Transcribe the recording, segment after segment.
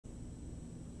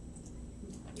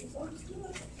Okay,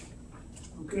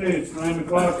 it's 9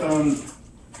 o'clock on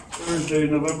Thursday,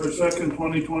 November 2nd,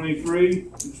 2023.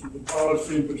 This is the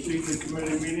Policy and Procedure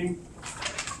Committee meeting.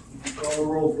 Call the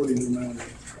roll, please, Amanda.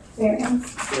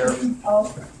 Variance. Here.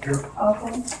 Alton. Here.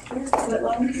 Alton. Here.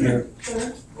 Whitlow. Here.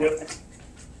 Here. Yep.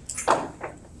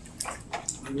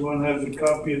 Everyone has a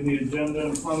copy of the agenda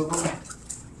in front of them.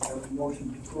 Have a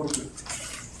motion to approve it.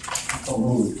 So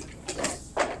moved.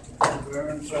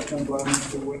 Barron, second by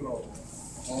Mr. Whitlow.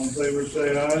 All in favor,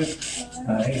 say aye.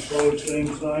 Aye. Opposed,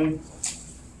 same sign.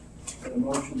 The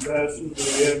motion passes. Do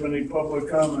we have any public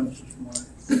comments this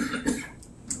morning?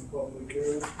 No public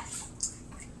here.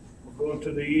 We'll go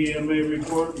to the EMA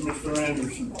report, Mr.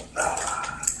 Anderson.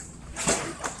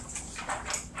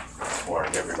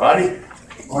 Morning, everybody.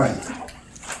 Morning.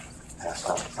 Pass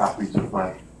out copies of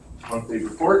my monthly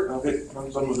report. I'll hit on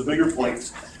some of the bigger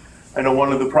points. I know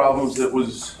one of the problems that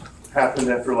happened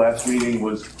after last meeting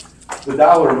was the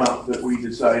dollar amount that we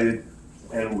decided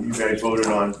and you guys voted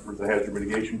on for the hazard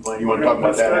mitigation plan. You want to talk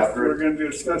about that after? We're going to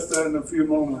discuss that in a few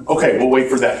moments. Okay, we'll wait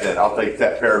for that then. I'll take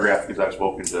that paragraph because I've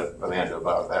spoken to Amanda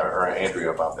about that, or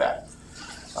Andrea about that.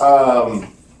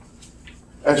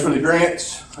 As for the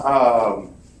grants,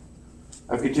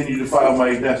 I've continued to file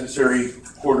my necessary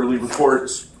quarterly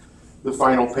reports. The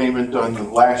final payment on the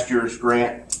last year's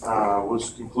grant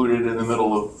was concluded in the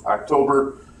middle of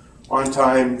October. On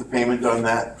time, the payment on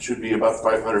that should be about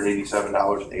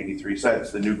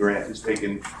 $587.83. The new grant has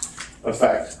taken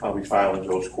effect. I'll be filing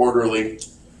those quarterly.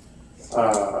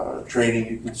 Training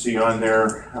you can see on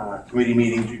there. Committee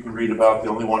meetings you can read about. The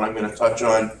only one I'm going to touch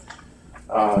on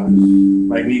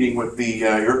my meeting with the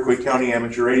Iroquois County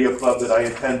Amateur Radio Club that I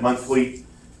attend monthly.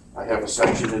 I have a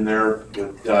section in there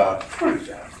that,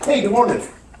 hey, good morning.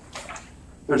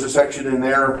 There's a section in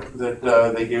there that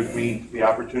they give me the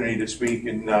opportunity to speak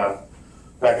and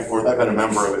back and forth. I've been a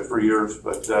member of it for years,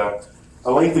 but a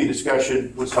lengthy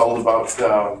discussion was held about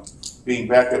being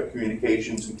backup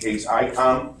communications in case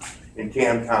ICOM and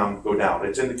CAMCOM go down.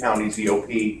 It's in the county's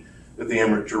EOP that the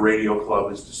Amateur Radio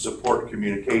Club is to support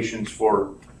communications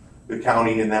for the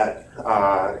county in that.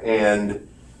 And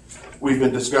we've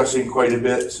been discussing quite a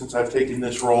bit since I've taken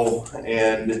this role.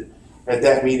 And at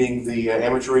that meeting, the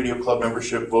Amateur Radio Club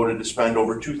membership voted to spend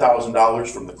over $2,000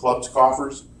 from the club's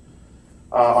coffers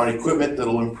on equipment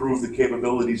that'll improve the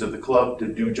capabilities of the club to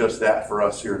do just that for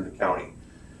us here in the county.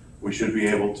 We should be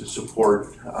able to support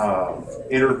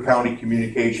inter-county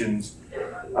communications.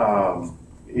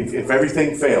 If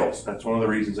everything fails, that's one of the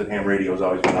reasons that ham radio has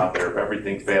always been out there. If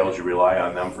everything fails, you rely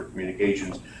on them for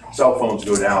communications. Cell phones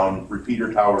go down,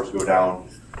 repeater towers go down.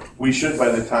 We should, by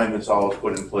the time this all is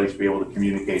put in place, be able to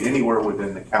communicate anywhere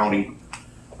within the county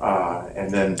and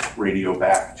then radio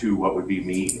back to what would be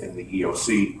me and the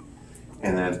EOC.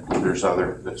 And then there's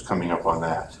other that's coming up on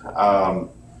that.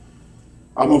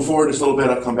 I'll move forward just a little bit.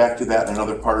 I'll come back to that in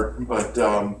another part. But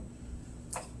I've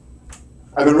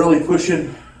been really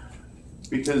pushing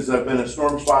because I've been a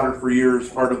storm spotter for years,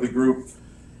 part of the group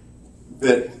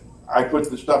that I put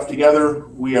the stuff together.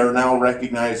 We are now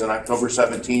recognized on October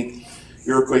 17th.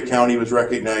 Iroquois County was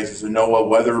recognized as a NOAA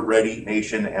Weather Ready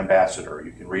Nation Ambassador.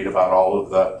 You can read about all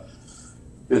of the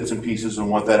bits and pieces and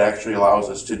what that actually allows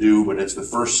us to do, but it's the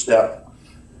first step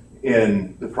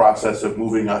in the process of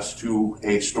moving us to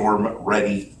a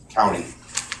storm-ready county.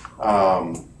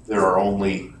 There are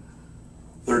only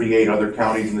 38 other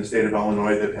counties in the state of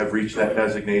Illinois that have reached that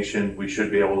designation. We should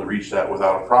be able to reach that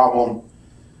without a problem.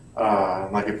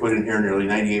 Like I put in here, nearly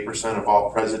 98% of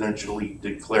all presidentially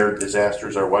declared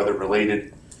disasters are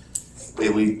weather-related. They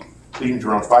lead to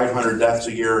around 500 deaths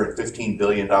a year and $15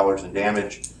 billion in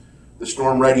damage. The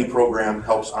Storm Ready program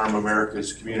helps arm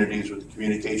America's communities with the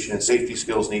communication and safety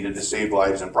skills needed to save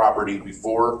lives and property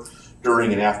before,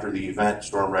 during, and after the event.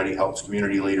 Storm Ready helps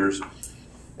community leaders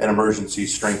and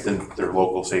emergencies strengthen their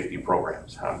local safety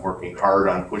programs. I'm working hard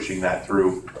on pushing that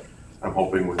through. I'm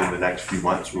hoping within the next few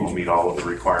months we will meet all of the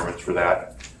requirements for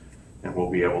that and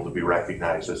we'll be able to be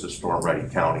recognized as a storm-ready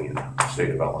county in the state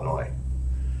of Illinois.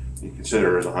 You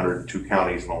consider there's 102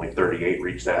 counties and only 38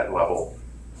 reach that level,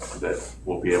 that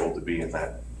we'll be able to be in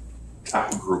that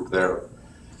top group there.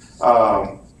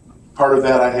 Part of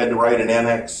that, I had to write an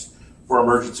annex for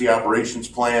emergency operations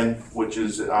plan, which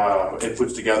is, it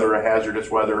puts together a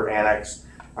hazardous weather annex.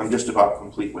 I'm just about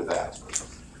complete with that.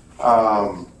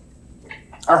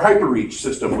 Our HyperReach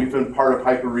system, we've been part of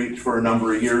HyperReach for a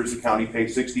number of years. The county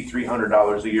pays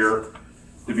 $6,300 a year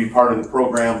to be part of the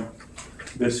program.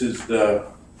 This is the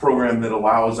program that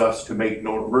allows us to make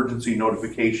emergency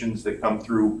notifications that come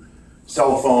through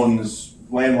cell phones,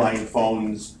 landline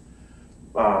phones.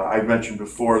 I've mentioned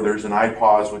before, there's an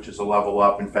iPause, which is a level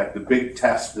up. In fact, the big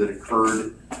test that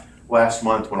occurred last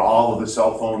month when all of the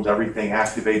cell phones, everything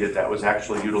activated, that was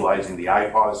actually utilizing the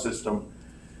iPause system.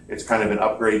 It's kind of an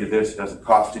upgrade to this. It doesn't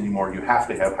cost anymore. You have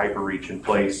to have HyperReach in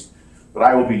place, but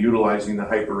I will be utilizing the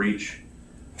HyperReach,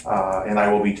 and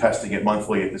I will be testing it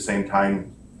monthly at the same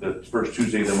time. The first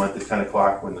Tuesday of the month at 10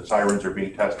 o'clock when the sirens are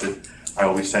being tested, I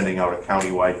will be sending out a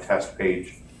countywide test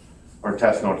page or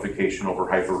test notification over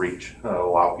HyperReach,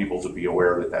 allow people to be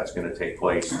aware that that's going to take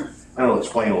place. And I'll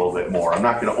explain a little bit more. I'm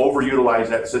not going to overutilize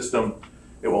that system.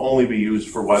 It will only be used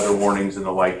for weather warnings and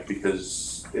the like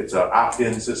because it's an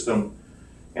opt-in system.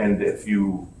 And if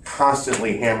you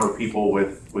constantly hammer people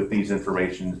with these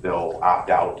informations, they'll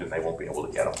opt out and they won't be able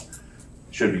to get them.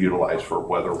 It should be utilized for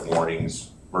weather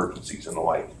warnings, emergencies and the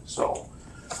like. So,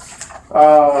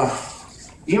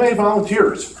 EMA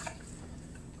volunteers.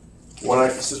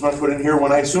 This is what I put in here.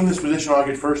 When I assumed this position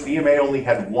August 1st, EMA only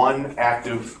had one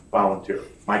active volunteer,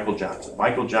 Michael Johnson.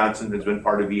 Michael Johnson has been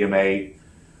part of EMA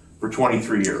for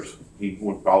 23 years. He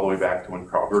went all the way back to when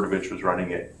Carl Gerdovich was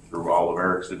running it, through all of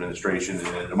Eric's administration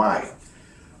and into mine.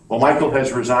 Well, Michael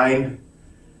has resigned,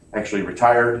 actually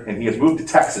retired, and he has moved to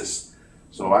Texas.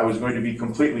 So I was going to be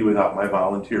completely without my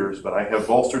volunteers, but I have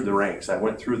bolstered the ranks. I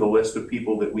went through the list of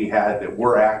people that we had that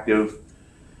were active.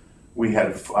 We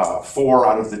had 4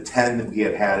 out of the 10 that we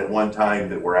had at one time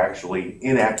that were actually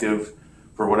inactive.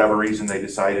 For whatever reason, they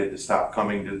decided to stop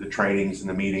coming to the trainings and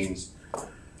the meetings.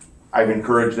 I've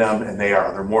encouraged them, and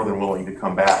they're more than willing to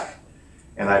come back.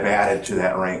 And I've added to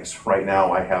that ranks. Right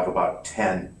now I have about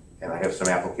 10, and I have some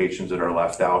applications that are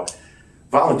left out.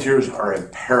 Volunteers are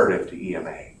imperative to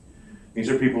EMA. These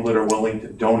are people that are willing to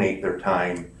donate their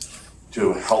time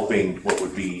to helping what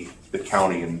would be the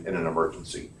county in an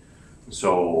emergency.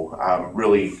 So I'm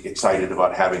really excited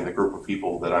about having the group of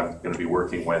people that I'm going to be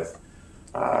working with.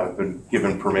 I've been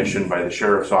given permission by the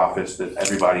sheriff's office that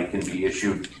everybody can be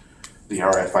issued the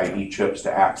RFID chips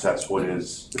to access what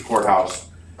is the courthouse.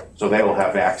 So they will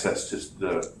have access to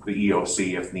the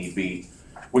EOC if need be,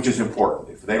 which is important.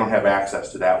 If they don't have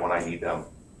access to that when I need them,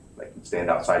 they can stand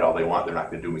outside all they want. They're not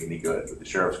going to do me any good. But the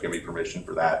sheriff's giving me permission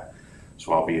for that.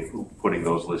 So I'll be putting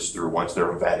those lists through once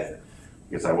they're vetted,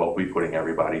 because I will be putting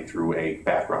everybody through a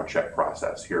background check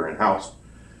process here in-house.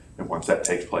 And once that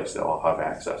takes place, they'll all have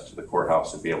access to the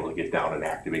courthouse and be able to get down and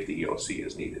activate the EOC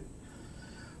as needed.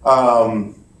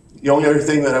 The only other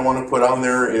thing that I want to put on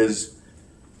there is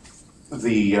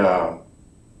the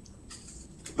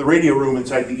radio room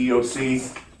inside the EOC.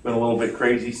 It's been a little bit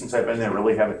crazy since I've been there. I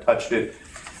really haven't touched it.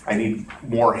 I need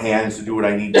more hands to do what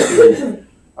I need to do.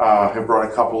 I've brought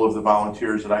a couple of the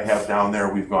volunteers that I have down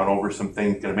there. We've gone over some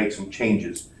things, going to make some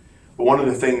changes. But one of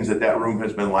the things that room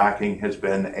has been lacking has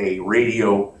been a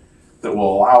radio that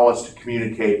will allow us to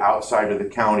communicate outside of the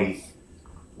county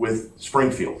with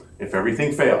Springfield. If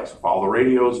everything fails, if all the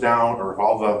radio's down or if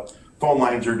all the phone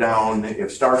lines are down, if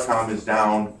STARCOM is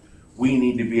down, we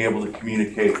need to be able to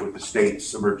communicate with the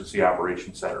state's emergency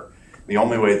operations center. The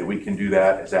only way that we can do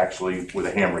that is actually with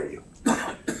a ham radio.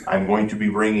 I'm going to be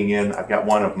bringing in, I've got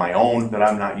one of my own that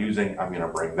I'm not using. I'm going to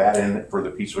bring that in for the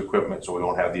piece of equipment so we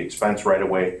won't have the expense right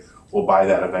away. We'll buy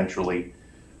that eventually.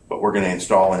 But we're going to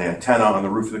install an antenna on the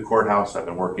roof of the courthouse. I've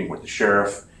been working with the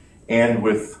sheriff and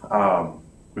with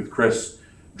Chris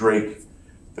Drake.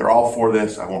 They're all for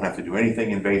this. I won't have to do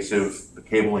anything invasive. The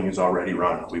cabling is already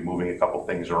run. I'll be moving a couple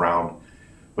things around.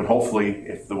 But hopefully,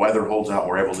 if the weather holds out,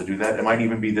 we're able to do that. It might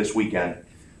even be this weekend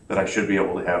that I should be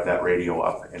able to have that radio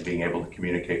up and being able to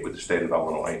communicate with the state of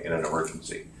Illinois in an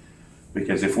emergency.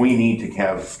 Because if we need to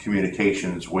have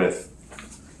communications with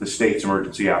the state's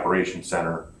emergency operations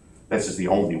center, this is the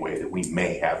only way that we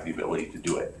may have the ability to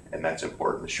do it. And that's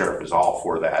important. The sheriff is all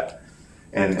for that.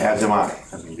 And as am I.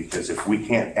 I mean, because if we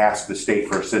can't ask the state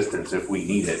for assistance if we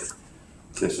need it,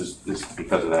 this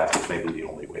because of that, it's maybe the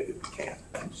only way that we can.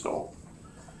 So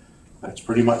that's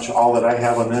pretty much all that I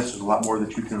have on this. There's a lot more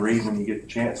that you can read when you get the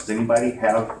chance. Does anybody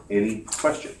have any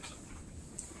questions?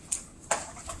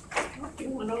 You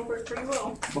went over it pretty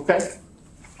well. Okay.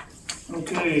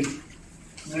 Okay,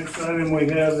 next item we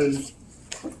have is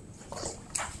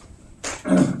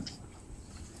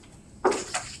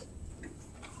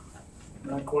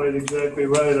not quite exactly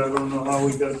right. I don't know how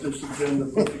we got this agenda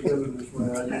put together this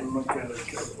way. I didn't look at it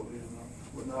carefully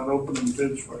enough. We're not opening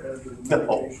bids for hazard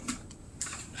mitigation.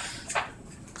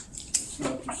 It's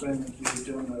not the same as the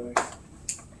agenda.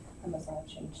 I must have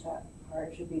changed that part.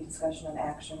 It should be discussion and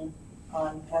action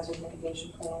on hazard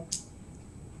mitigation plan.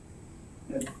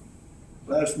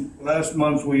 Last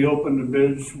month, we opened the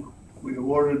bids. We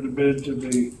awarded the bid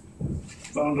to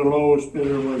found the lowest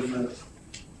bidder was trying to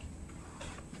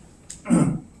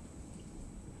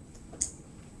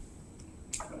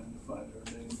find her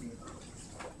name here.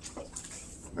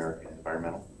 American.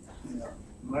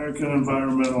 American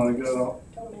Environmental, I got all,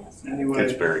 Don't ask. It's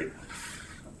anyway, buried.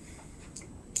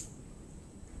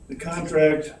 the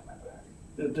contract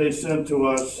that they sent to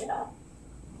us, Yeah.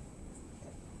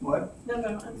 what? No,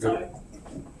 I'm sorry.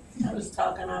 I was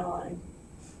talking online.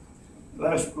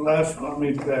 Let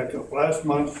me back up. Last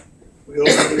month, we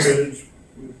opened the bids,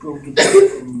 we approved the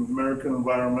bid from American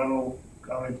Environmental,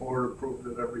 County Board approved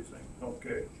it, everything,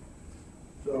 okay.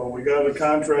 So we got a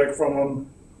contract from them.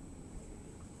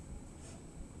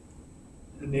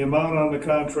 And the amount on the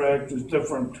contract is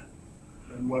different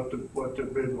than what the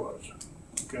bid was,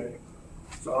 okay?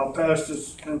 So I'll pass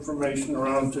this information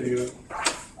around to you.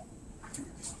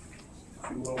 If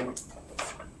you will.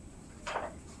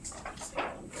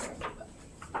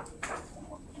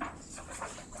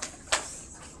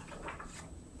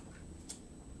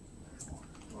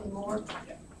 One more.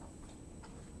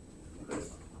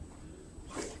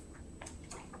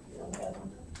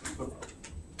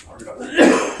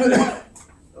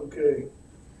 Okay.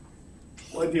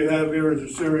 What you have here is a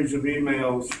series of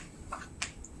emails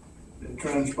that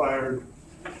transpired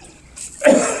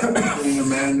between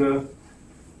Amanda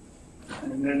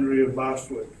and Andrea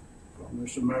Bostwick from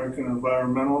this American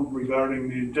Environmental regarding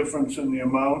the difference in the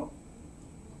amount.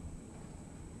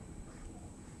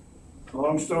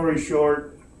 Long story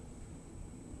short,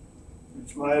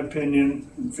 it's my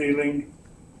opinion and feeling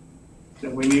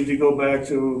that we need to go back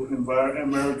to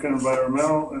American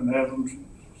Environmental and have them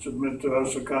submit to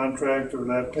us a contract or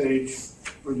that page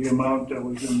for the amount that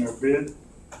was in their bid.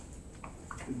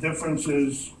 The difference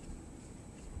is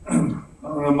an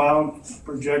amount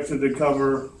projected to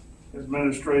cover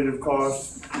administrative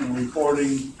costs and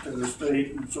reporting to the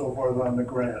state and so forth on the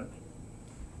grant.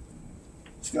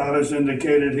 Scott has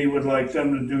indicated he would like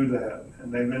them to do that,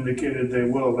 and they've indicated they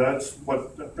will. That's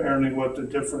apparently what the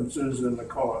difference is in the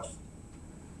cost.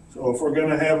 So if we're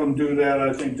gonna have them do that,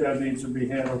 I think that needs to be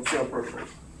handled separately.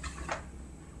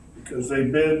 Because they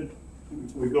bid,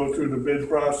 we go through the bid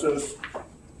process,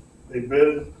 they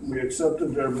bid, we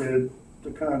accepted their bid,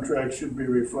 the contract should be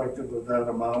reflective of that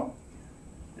amount.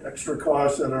 The extra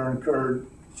costs that are incurred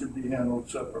should be handled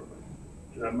separately.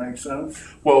 Does that make sense?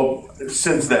 Well,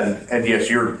 since then, and yes,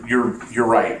 you're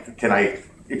right. Can I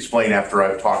explain after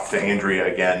I've talked to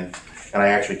Andrea again? And I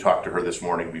actually talked to her this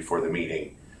morning before the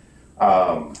meeting.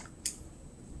 The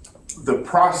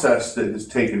process that has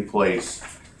taken place,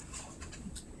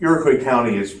 Iroquois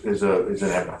County is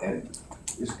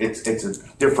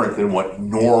different than what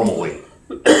normally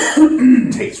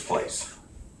takes place.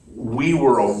 We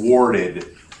were awarded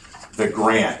the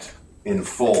grant in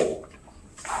full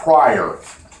prior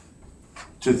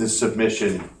to the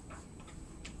submission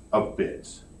of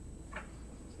bids.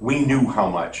 We knew how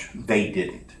much, they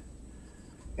didn't.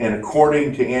 And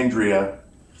according to Andrea,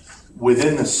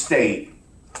 within the state,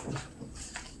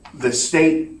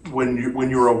 when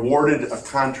you're awarded a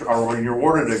contract or when you're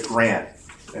awarded a grant,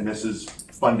 and this is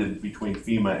funded between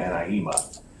FEMA and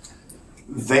IEMA,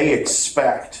 they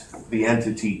expect the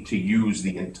entity to use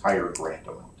the entire grant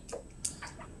amount.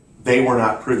 They were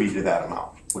not privy to that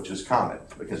amount, which is common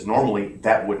because normally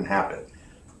that wouldn't happen.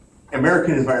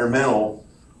 American Environmental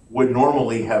would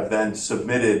normally have then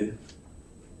submitted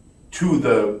to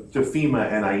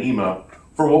FEMA and IEMA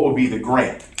for what would be the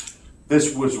grant.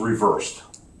 This was reversed.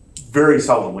 Very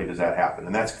seldomly does that happen,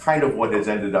 and that's kind of what has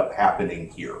ended up happening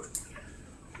here.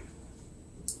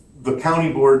 The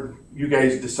county board, you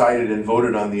guys decided and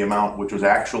voted on the amount, which was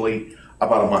actually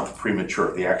about a month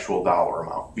premature, the actual dollar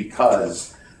amount,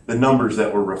 because the numbers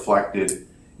that were reflected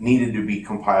needed to be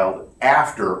compiled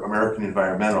after American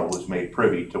Environmental was made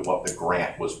privy to what the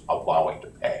grant was allowing to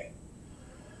pay.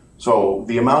 So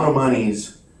the amount of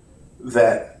monies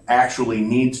that actually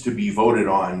needs to be voted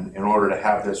on in order to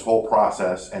have this whole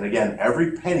process, and again,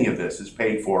 every penny of this is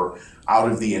paid for out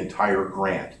of the entire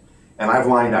grant. And I've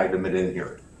line itemed it in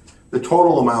here. The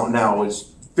total amount now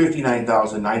is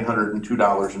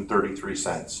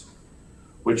 $59,902.33,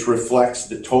 which reflects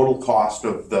the total cost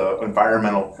of the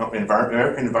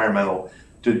American Environmental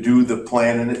to do the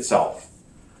plan in itself.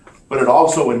 But it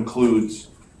also includes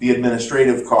the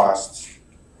administrative costs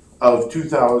of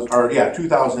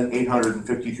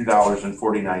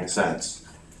 $2,852.49.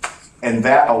 And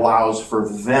that allows for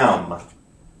them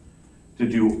to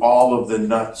do all of the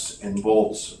nuts and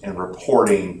bolts and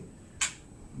reporting,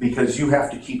 because you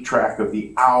have to keep track of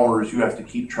the hours, you have to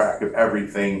keep track of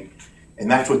everything,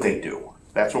 and that's what they do.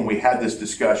 That's when we had this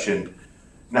discussion.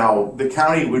 Now, the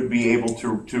county would be able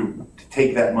to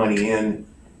take that money in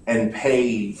and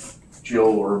pay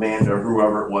Jill or Amanda or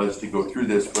whoever it was to go through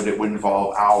this, but it would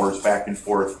involve hours back and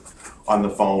forth on the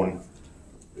phone.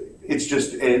 it's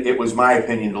just, it was my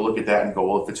opinion to look at that and go,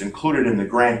 well, if it's included in the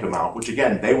grant amount, which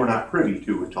again, they were not privy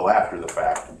to until after the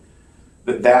fact,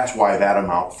 that's why that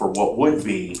amount for what would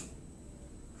be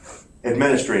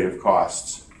administrative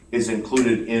costs is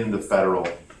included in the federal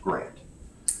grant.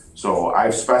 So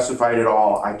I've specified it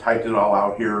all, I typed it all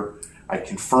out here, I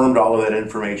confirmed all of that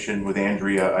information with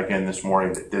Andrea again this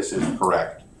morning that this is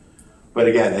correct. But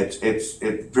again, it's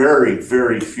very,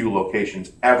 very few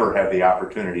locations ever have the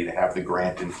opportunity to have the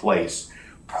grant in place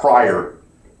prior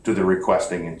to the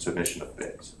requesting and submission of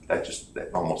bids. That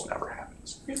almost never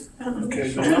happens. Okay,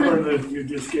 the number that you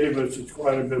just gave us is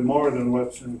quite a bit more than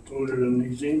what's included in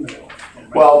these emails.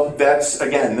 Well, that's,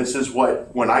 again, this is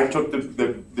what, when I took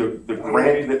the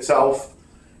grant itself,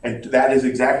 and that is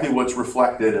exactly what's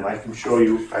reflected, and I can show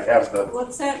you, I have the.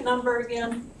 What's that number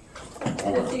again?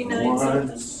 59 One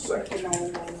something? second.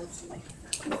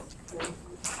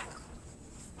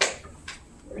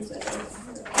 Where's that?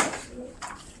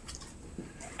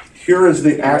 Here is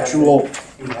the actual,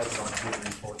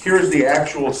 here's the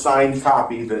actual signed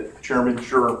copy that Chairman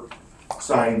Schur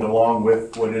signed along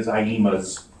with what is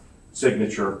IEMA's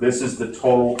signature. This is the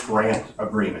total grant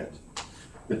agreement.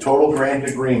 The total grant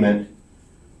agreement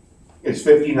is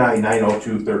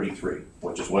 $59,902.33,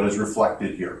 which is what is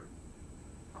reflected here.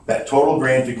 That total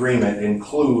grant agreement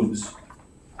includes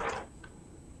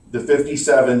the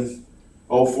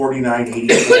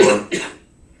 $57,049.84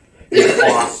 in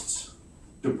costs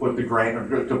to put the grant,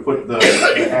 or to put the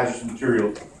hazardous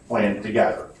material plan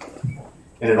together.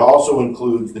 And it also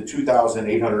includes the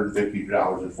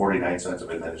 $2,852.49 of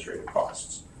administrative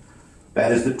costs.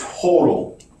 That is the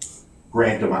total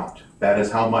grant amount. That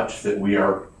is how much that we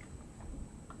are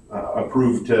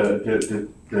approved to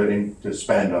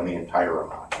spend on the entire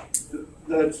amount.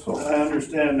 I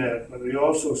understand that, but he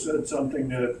also said something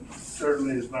that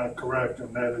certainly is not correct,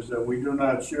 and that is that we do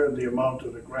not share the amount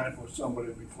of the grant with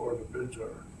somebody before the bids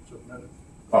are submitted.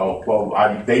 Oh, well,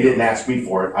 they didn't ask me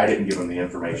for it. I didn't give them the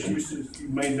information. You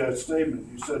made that statement.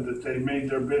 You said that they made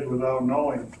their bid without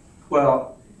knowing.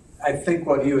 Well, I think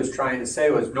what he was trying to say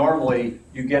was normally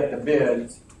you get the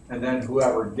bids and then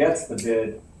whoever gets the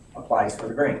bid applies for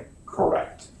the grant.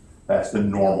 Correct. That's the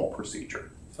normal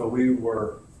procedure. So we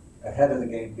were ahead of the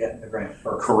game getting the grant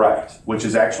first. Correct, which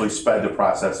has actually sped the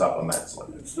process up immensely.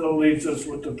 It still leaves us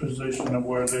with the position of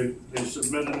where they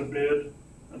submitted a bid,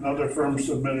 another firm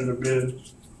submitted a bid,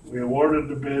 we awarded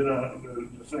the bid,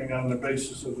 the thing on the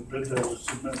basis of the bid that was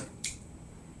submitted.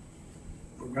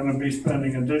 We're gonna be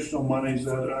spending additional monies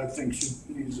that I think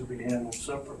needs to be handled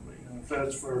separately. And if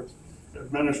that's for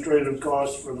administrative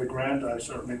costs for the grant, I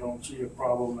certainly don't see a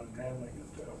problem in handling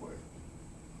it that way.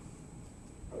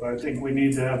 But I think we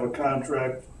need to have a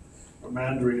contract from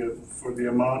Andrea for the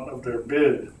amount of their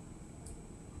bid.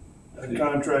 That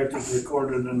contract is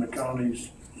recorded in the county's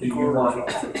So you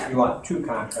recorder's office. want two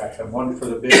contracts, and one for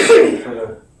the bid and one for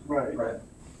the Right. grant.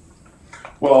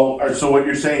 Well, so what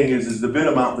you're saying is the bid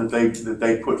amount that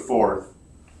they put forth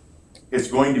is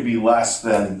going to be less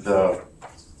than the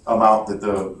amount that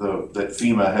that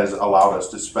FEMA has allowed us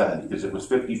to spend, because it was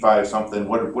 55 something.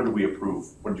 What did we approve?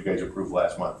 What did you guys approve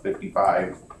last month?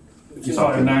 55. It's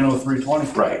like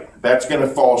 90320. Right. That's going to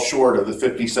fall short of the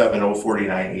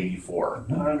 57,049.84.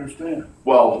 I understand.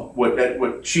 Well,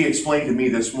 what she explained to me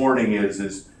this morning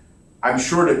is I'm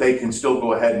sure that they can still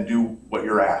go ahead and do what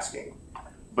you're asking,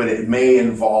 but it may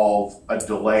involve a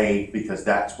delay because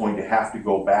that's going to have to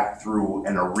go back through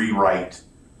and a rewrite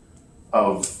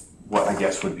of what I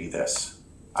guess would be this.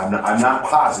 I'm not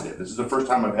positive. This is the first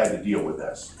time I've had to deal with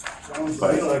this. Sounds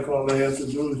to me like all they have to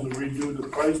do is to redo the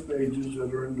price pages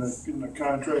that are in the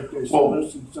contract they send Well,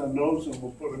 us and send those, and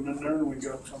we'll put them in there, and we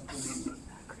got something.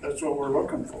 That's what we're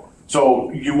looking for. So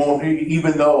you won't,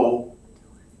 even though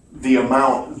the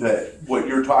amount that what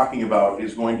you're talking about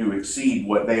is going to exceed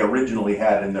what they originally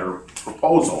had in their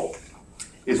proposal,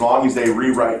 as long as they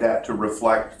rewrite that to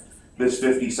reflect this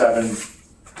 57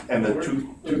 and the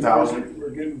 2,000. We're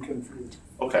getting confused.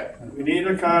 Okay. We need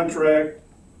a contract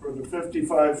for the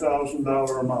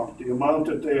 $55,000 amount, the amount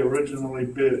that they originally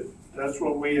bid. That's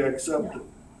what we accepted.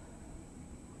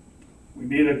 We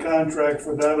need a contract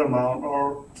for that amount,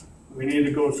 or we need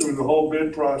to go through the whole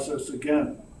bid process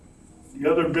again. The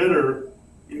other bidder,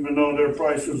 even though their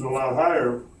price was a lot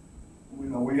higher,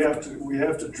 we have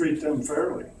to treat them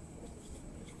fairly.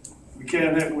 We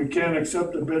can't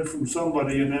accept a bid from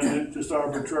somebody and then just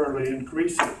arbitrarily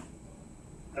increase it.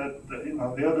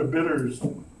 The other bidders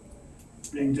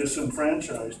being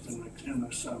disenfranchised in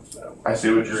a sense that way. I see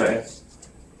what you're saying.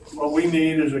 What we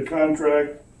need is a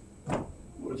contract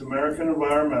with American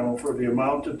Environmental for the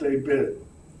amount that they bid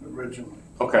originally.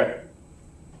 Okay.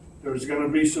 there's gonna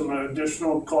be some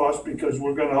additional cost because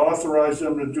we're gonna authorize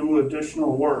them to do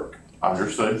additional work.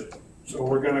 Understood. So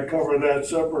we're gonna cover that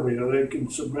separately. They can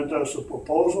submit us a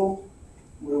proposal,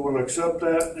 we will accept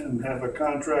that and have a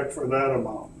contract for that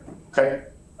amount. Okay.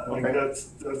 I think Okay.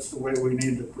 that's the way we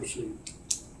need to proceed.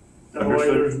 That way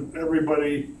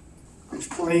everybody is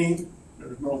clean,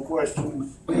 there's no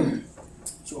questions,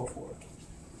 so forth.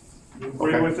 You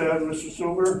agree Okay. with that, Mr.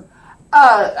 Silver?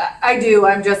 I do,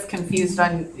 I'm just confused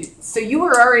on, so you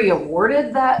were already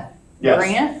awarded that Yes.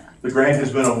 grant? The grant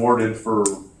has been awarded for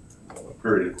quite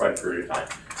a period of time.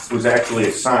 It was actually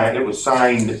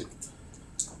signed,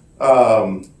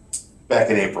 back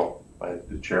in April by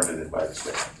the chairman and by the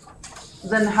state.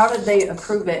 Then how did they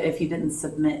approve it if you didn't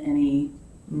submit any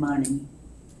money?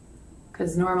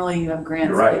 Because normally you have grants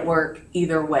You're right. that work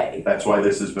either way. That's why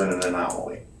this has been an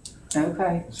anomaly.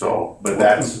 Okay. So, but Welcome to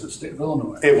that's, the state of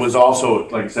Illinois. it was also,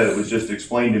 like I said, it was just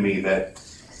explained to me that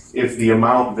if the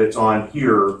amount that's on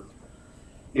here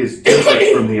is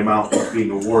different from the amount that's being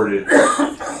awarded,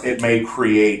 it may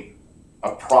create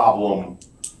a problem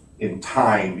in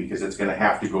time because it's gonna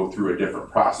have to go through a different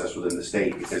process within the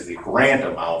state because the grant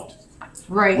amount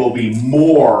Right. will be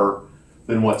more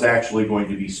than what's actually going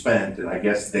to be spent, and I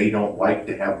guess they don't like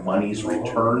to have monies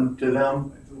returned to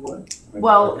them.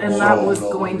 Well, and that was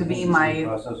going to be my,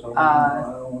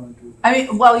 I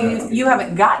mean, well, you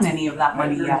haven't gotten any of that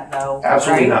money yet, though,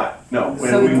 Absolutely right? not, no,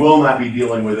 So- and we will not be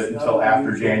dealing with it until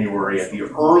after January at the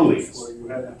earliest.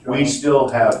 We still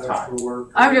have time.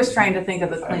 I'm just trying to think of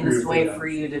the I agree cleanest with way that. for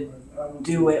you to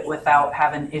do it without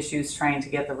having issues trying to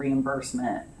get the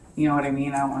reimbursement. You know what I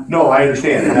mean? I want. No, I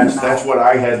understand, and that's what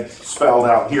I had spelled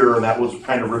out here, and that was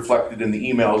kind of reflected in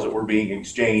the emails that were being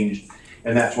exchanged.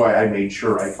 And that's why I made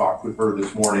sure I talked with her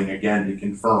this morning again to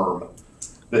confirm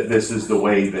that this is the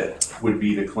way that would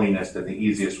be the cleanest and the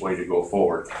easiest way to go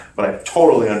forward. But I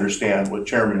totally understand what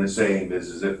Chairman is saying, this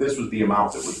is if this was the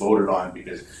amount that was voted on,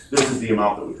 because this is the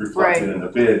amount that was reflected in the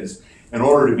bids, in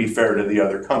order to be fair to the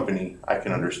other company, I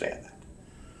can understand that.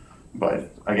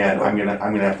 But again, I'm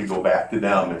gonna have to go back to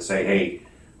them and say, hey,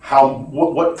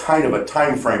 what kind of a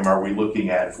time frame are we looking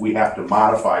at if we have to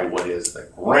modify what is the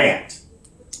grant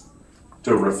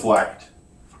to reflect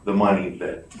the money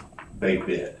that they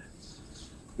bid?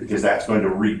 Because that's going to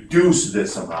reduce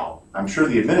this amount. I'm sure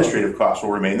the administrative costs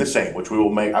will remain the same, which I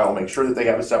will make sure that they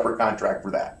have a separate contract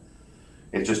for that.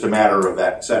 It's just a matter of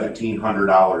that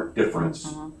 $1,700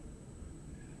 difference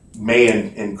may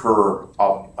incur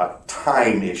a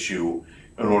time issue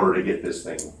in order to get this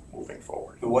thing moving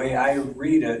forward. The way I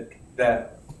read it,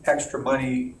 that extra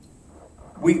money,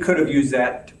 we could have used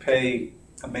that to pay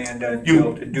Amanda and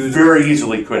Jill to do Very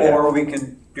easily could have. or we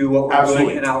can do what we're Absolutely.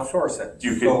 doing and outsource it.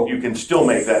 You can still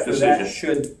make that So that decision.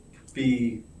 should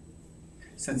be,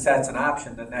 since that's an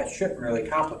option, then that shouldn't really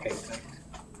complicate things.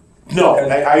 No,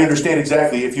 I understand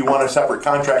exactly. If you want a separate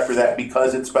contract for that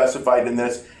because it's specified in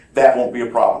this, that won't be a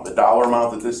problem. The dollar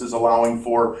amount that this is allowing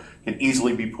for can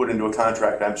easily be put into a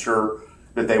contract, I'm sure,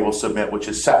 that they will submit, which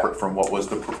is separate from what was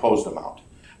the proposed amount.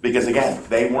 Because again,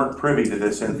 they weren't privy to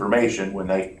this information when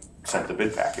they sent the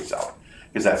bid package out,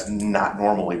 because that's not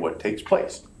normally what takes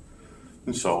place.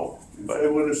 And so, If but they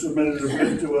would have submitted a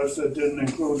bid to us that didn't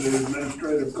include the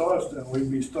administrative cost, then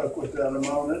we'd be stuck with that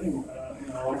amount anyway,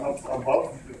 up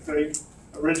above. If they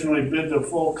originally bid the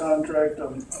full contract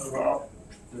of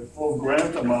the full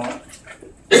grant amount,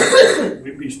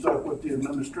 we'd be stuck with the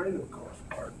administrative cost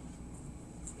part.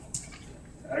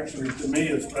 Actually, to me,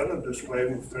 it's better this way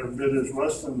if their bid is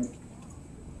less than the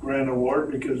grant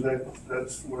award, because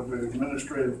that's where the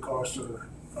administrative costs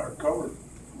are covered.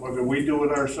 Whether we do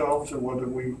it ourselves or whether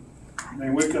I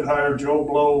mean, we could hire Joe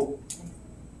Blow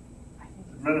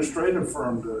administrative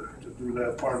firm to do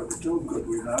that part of it too, could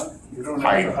we not? You don't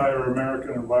have to hire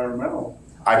American Environmental.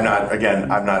 I'm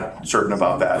not certain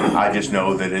about that. I just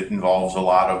know that it involves a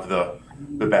lot of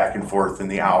the back and forth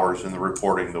and the hours and the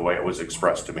reporting the way it was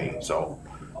expressed to me. So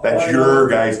that's your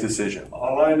guys' decision.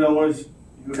 All I know is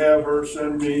you have her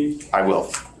send me I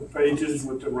will. the pages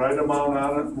with the right amount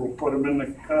on it. We'll put them in the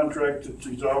contract that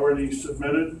she's already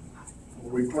submitted.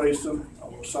 We'll replace them. I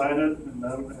will sign it,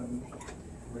 and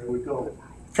there we go.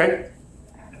 Okay.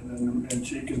 And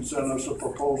she can send us a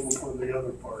proposal for the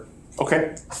other part.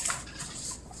 Okay.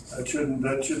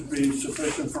 That should be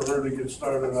sufficient for her to get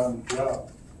started on the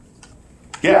job.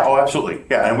 Yeah, oh, absolutely.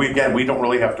 Yeah, and we don't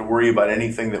really have to worry about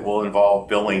anything that will involve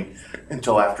billing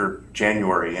until after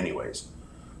January anyways.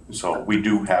 So we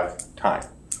do have time.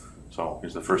 So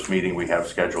here's the first meeting we have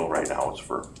scheduled right now is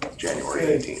for January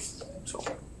 18th. So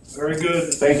Very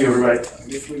good. thank you, everybody. I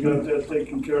guess we got that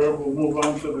taken care of. We'll move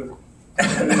on to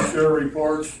the share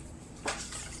reports.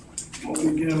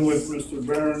 We'll begin with Mr.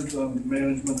 Burns on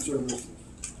management services.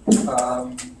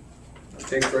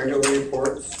 Take regular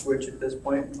reports, which at this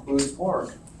point includes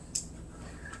morgue.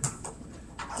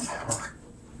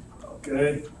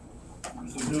 Okay.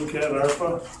 Mr. Duquette,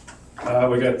 ARPA.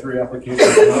 We got 3 applications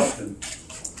out and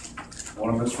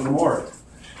one of them is for the morgue.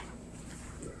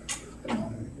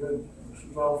 Good.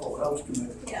 Mrs. Awful, Health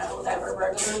Committee. Yeah, we'll have our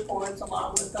regular reports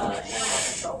along with animal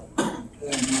control.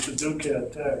 And Mr.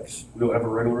 Duquette, tax. We'll have a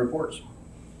regular reports.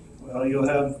 Well, you'll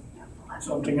have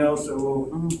something else that we'll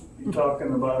be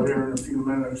talking about here in a few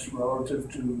minutes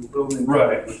relative to building.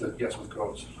 Right, yes, with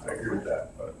codes. I agree with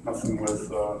that, but nothing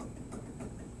with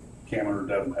Cameron or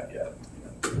DevNet yet.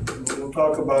 We'll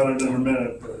talk about it in a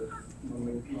minute, but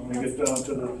when we get down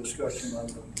to the discussion on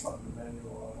the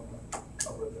manual, I want to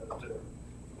cover that there.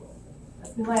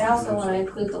 We might also want to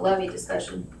include the levy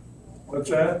discussion. What's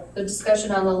that? The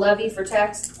discussion on the levy for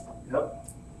tax. Yep.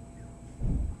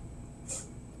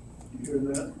 You hear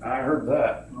that? I heard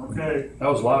that. Okay. That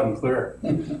was loud and clear.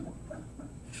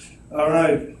 All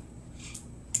right.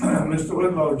 Mr.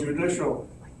 Whitlow, judicial.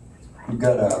 We've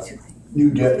got a new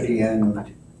deputy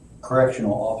and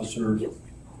correctional officer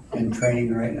in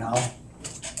training right now.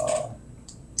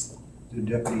 The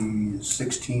deputy is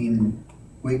 16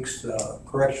 weeks,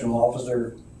 correctional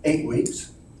officer 8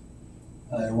 weeks.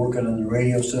 They're working on the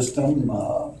radio system.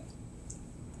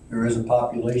 There is a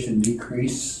population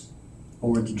decrease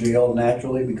over at the jail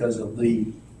naturally because of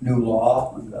the new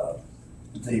law that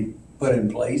they put in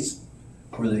place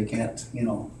where they can't,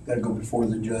 got to go before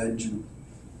the judge. And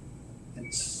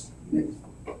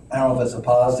I don't know if it's a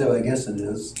positive, I guess it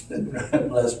is, that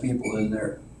less people in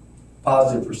there.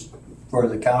 Positive for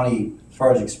the county as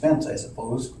far as expense, I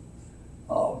suppose.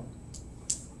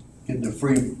 Getting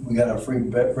we got a free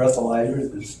breathalyzer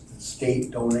that the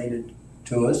state donated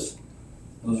to us.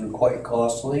 Those are quite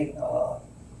costly.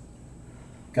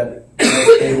 Got a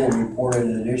table reported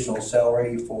an additional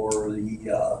salary for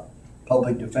the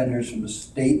public defenders from the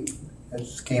state that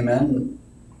just came in,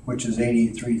 which is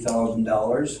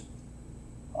 $83,000.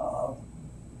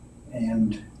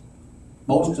 And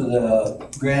most of the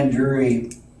grand jury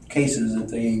cases that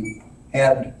they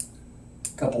had a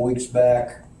couple weeks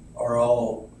back are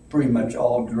all pretty much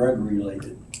all drug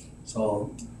related.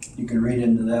 So you can read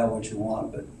into that what you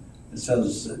want, but it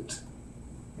says that,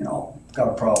 got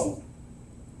a problem.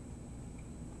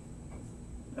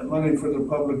 And money for the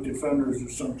public defenders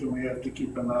is something we have to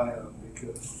keep an eye on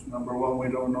because number one, we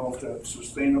don't know if that's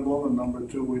sustainable, and number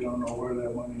two, we don't know where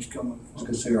that money's coming from.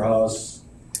 Because your house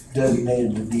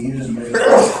designated to be used, but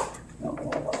I don't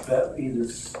know about that either.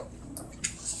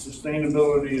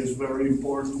 Sustainability is very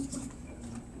important, and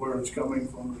where it's coming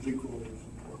from is equally as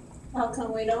important. How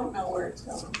come we don't know where it's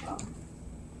coming from?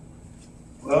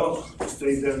 Well, the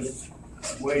state has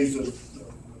ways of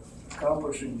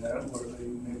accomplishing that, where they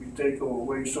maybe take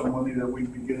away some money that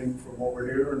we'd be getting from over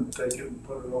here and take it and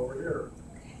put it over here.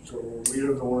 So we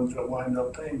are the ones that wind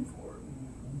up paying for it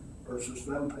versus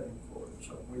them paying for it.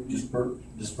 So we just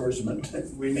Disbursement.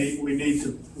 we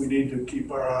need to keep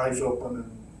our eyes open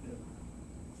and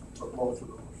for both of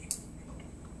those.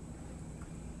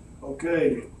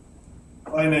 Okay,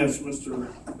 finance, Mr.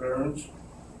 Behrens.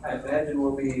 I imagine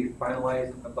we'll be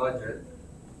finalizing the budget.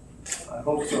 I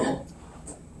hope so.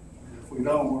 If we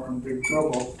don't, we're in big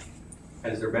trouble.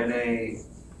 Has there been any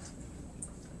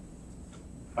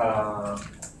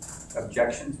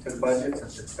objections to the budget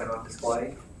since it's been on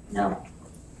display? No.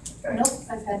 Okay. Nope,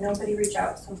 I've had nobody reach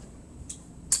out, so.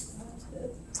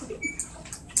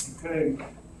 Okay,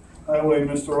 highway,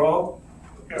 Mr. All.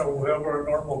 Yeah, we'll have our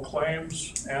normal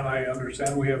claims, and I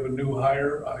understand we have a new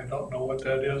hire. I don't know what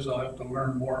that is. I'll have to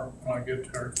learn more when I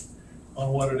get there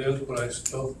on what it is, but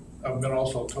I've been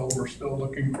also told we're still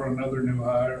looking for another new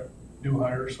hire,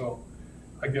 so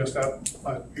I guess that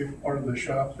might be part of the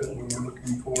shop that we were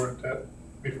looking for at that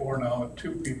before now at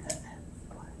 2 people.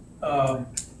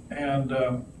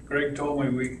 Greg told me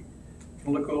we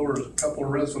can look over a couple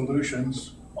of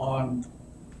resolutions on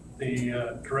the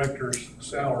director's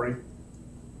salary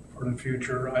for the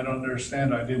future. I don't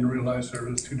understand. I didn't realize there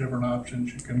was 2 different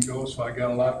options you can go, so I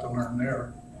got a lot to learn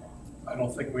there. I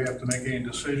don't think we have to make any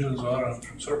decisions on it.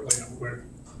 Certainly, we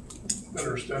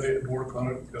better study it and work on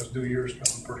it because New Year's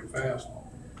coming pretty fast.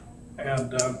 And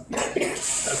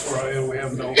that's where we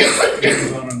have no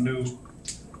news on a new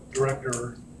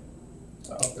director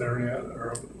out there yet,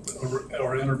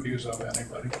 or interviews of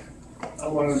anybody. I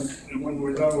want to, when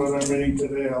we're done with our meeting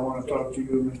today, I want to talk to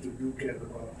you and Mr. Duquette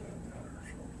about that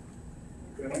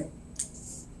matter. Okay?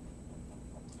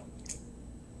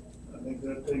 I think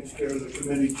that takes care of the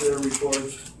committee chair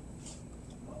reports.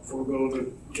 We'll go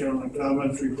to Chairman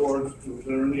comments, reports. Is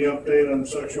there any update on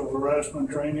sexual harassment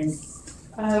training?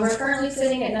 We're currently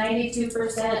sitting at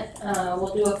 92%.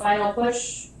 We'll do a final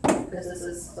push, because this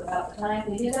is about the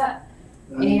time we do that.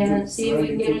 And see if we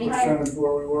can get any higher. 92% is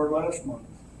where we were last month.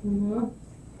 Mm-hmm.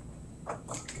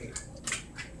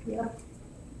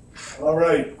 All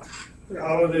right,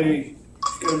 holiday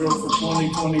schedule for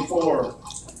 2024.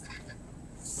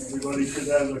 Everybody should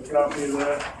have a copy of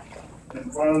that in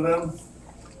front of them.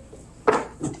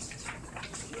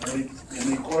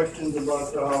 Any questions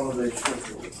about the holiday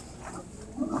schedule?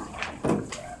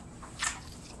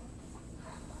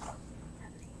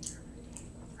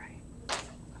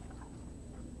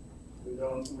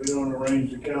 We don't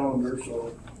arrange the calendar,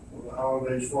 so the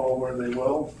holidays fall where they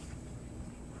will.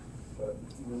 But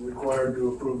we're required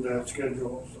to approve that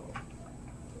schedule, so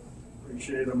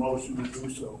appreciate a motion to do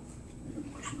so.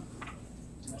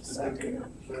 Second.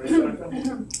 Is there a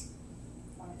second?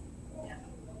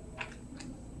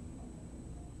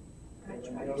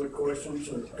 Any other questions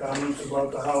or comments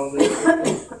about the holiday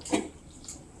schedule?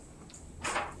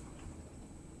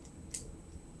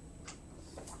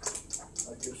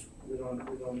 I guess we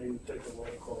don't need to take a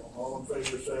roll call. All in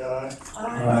favor, say aye.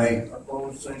 Aye.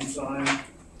 Opposed, same sign.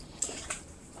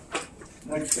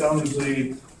 Next comes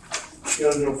the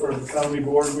schedule for the county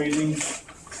board meetings.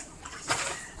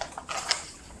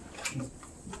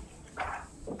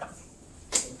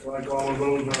 Looks like all of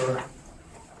those are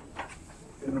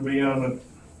gonna be on a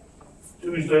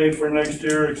Tuesday for next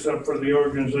year, except for the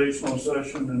organizational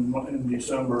session in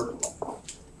December,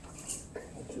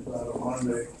 which is not a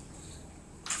Monday.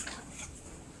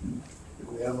 Do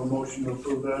we have a motion to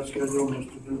approve that schedule,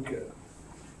 Mr. Duquette?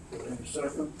 Do we have a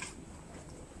second?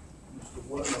 Mr.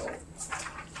 Whitlow?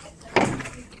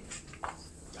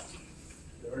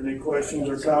 Are there any questions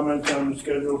or comments on the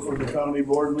schedule for the county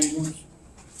board meetings?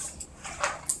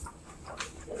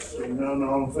 Seeing none,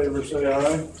 all in favor say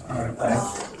aye.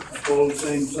 Aye. Opposed,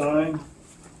 same sign.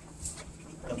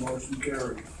 That motion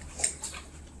carried.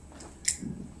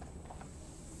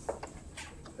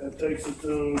 That takes us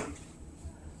to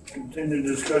continued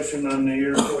discussion on the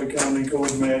Iroquois County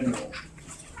Code Manual.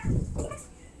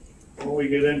 Before we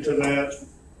get into that,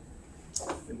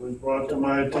 it was brought to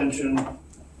my attention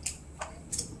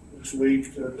this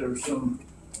week that there's some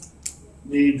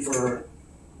need for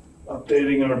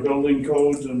updating our building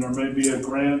codes, and there may be a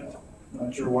grant.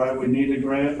 Not sure why we need a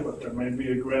grant, but there may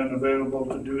be a grant available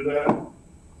to do that.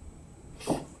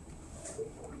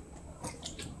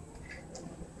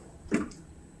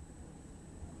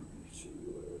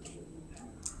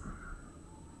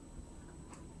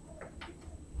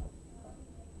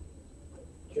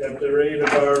 Chapter 8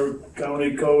 of our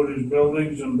county code is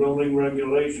buildings and building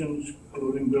regulations,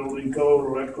 including building code,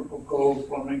 electrical code,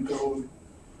 plumbing code,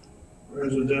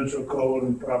 residential code,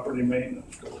 and property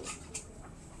maintenance code.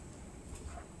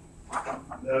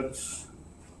 That's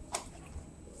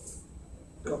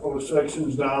a couple of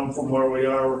sections down from where we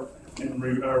are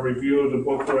in our review of the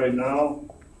book right now.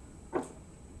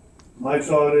 My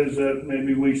thought is that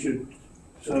maybe we should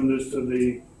send this to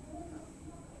the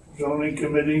zoning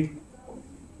committee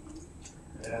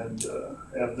and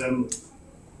have them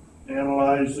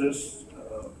analyze this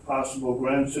possible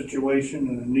grant situation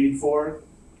and the need for it.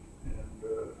 And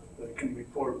they can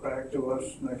report back to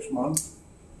us next month.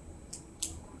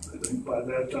 I think by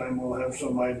that time we'll have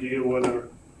some idea whether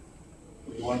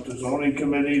we want the zoning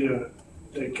committee to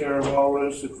take care of all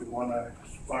this, if we want to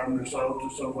farm this out to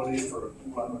somebody for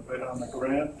on the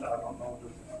grant. I don't know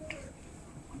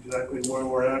exactly where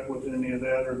we're at with any of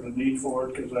that or the need for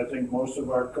it, because I think most of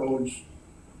our codes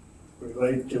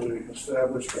relate to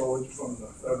established codes from the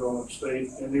federal and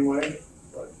state anyway.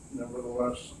 But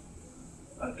nevertheless,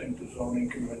 I think the zoning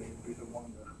committee would be the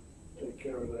one to take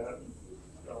care of that and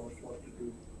tell us what to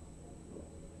do.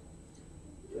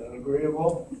 Is that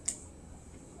agreeable?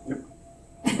 Yep.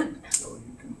 So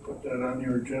you can put that on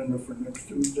your agenda for next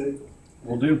Tuesday?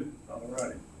 Will do. All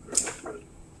right, very good.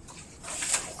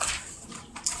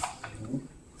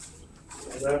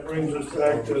 So that brings us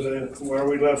back to where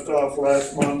we left off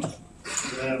last month,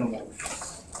 with animals.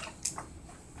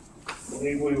 I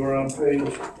believe we were on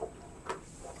page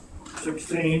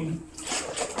 16,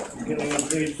 beginning on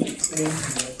page 16,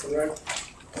 is that correct?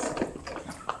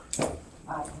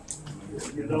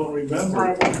 You don't remember?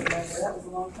 I don't remember, that was a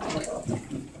long time ago.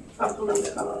 I believe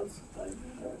it was.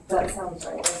 That sounds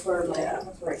right, that's where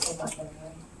it came up.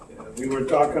 Yeah, we were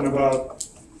talking about,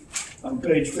 on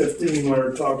page 15, where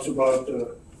it talks about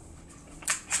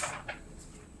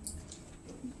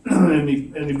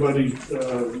anybody's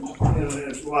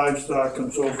livestock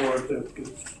and so forth that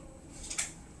gets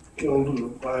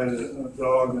killed by a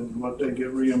dog and what they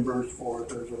get reimbursed for it.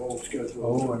 There's a whole schedule.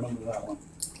 Oh, I remember that one.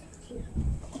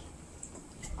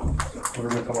 We're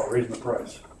gonna talk about raising the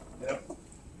price. Yep.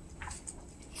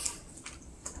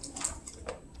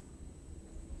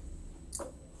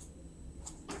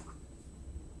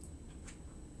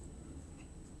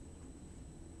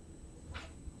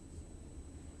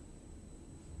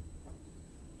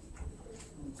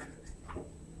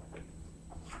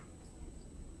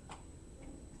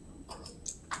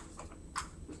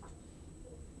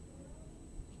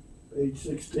 Page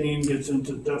 16 gets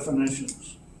into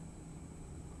definitions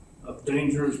of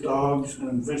dangerous dogs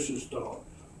and vicious dogs.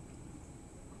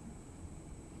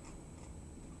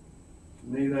 To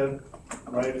me, that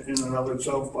right in and of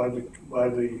itself by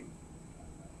the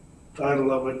title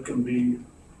of it can be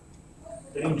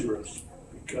dangerous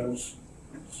because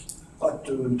it's up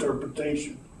to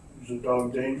interpretation. Is a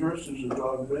dog dangerous? Is a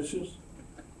dog vicious?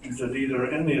 Is it either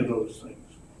any of those things?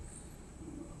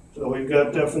 So we've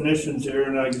got definitions here,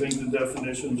 and I think the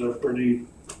definitions are pretty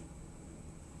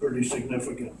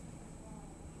significant.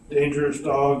 Dangerous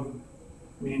dog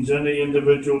means any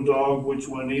individual dog which,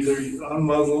 when either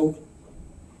unmuzzled,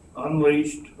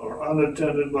 unleashed, or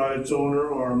unattended by its owner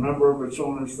or a member of its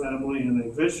owner's family in a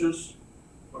vicious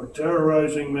or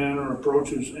terrorizing manner,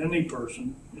 approaches any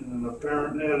person in an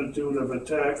apparent attitude of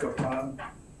attack upon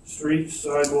streets,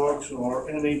 sidewalks, or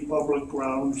any public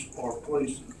grounds or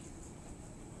places.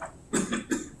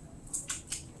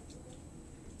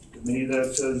 To me,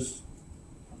 that says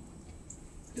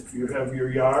if you have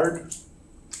your yard,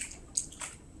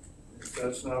 if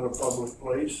that's not a public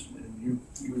place, and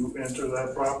you enter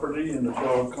that property and the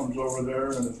dog comes over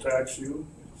there and attacks you,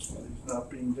 he's not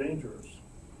being dangerous.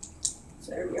 It's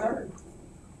their yard.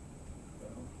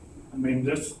 I mean,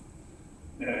 this,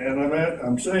 and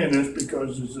I'm saying this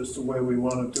because is this the way we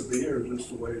want it to be, or is this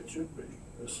the way it should be?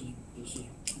 This is the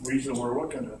reason we're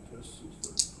looking at this,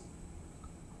 is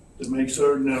to make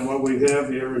certain that what we have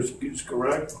here is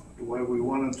correct, the way we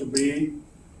want it to be,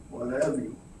 what have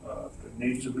you. If it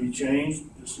needs to be changed,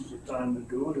 this is the time to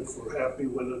do it. If we're happy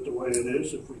with it the way it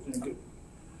is, if we think it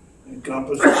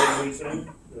encompasses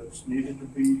everything that's needed to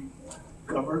be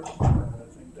covered, I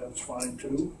think that's fine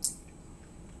too.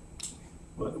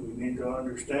 But we need to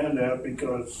understand that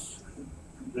because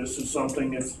this is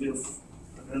something, if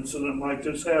an incident like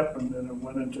this happened and it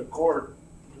went into court,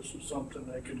 this is something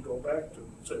they could go back to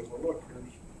and say, well, look,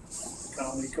 here's the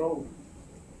county code.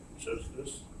 It says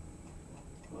this.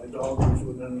 My dog was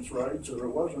within its rights or it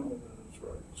wasn't within its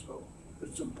rights. So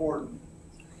it's important.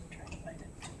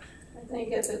 I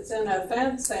think if it's in a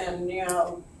fence and, you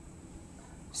know,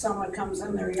 someone comes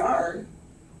in their yard,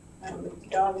 the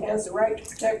dog has the right to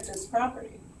protect his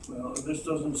property. Well, this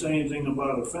doesn't say anything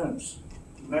about a fence.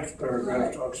 The next paragraph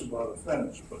Right. talks about a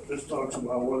fence, but this talks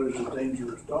about what is a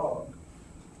dangerous dog.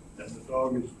 And the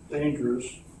dog is dangerous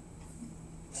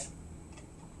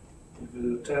if it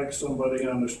attacks somebody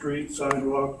on the street,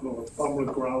 sidewalk, or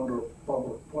public ground or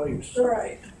public place.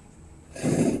 Right.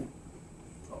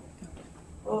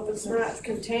 Well, if it's not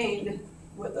contained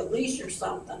with a leash or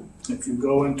something. If you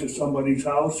go into somebody's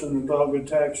house and the dog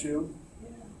attacks you, Yeah.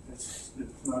 it's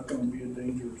not gonna be a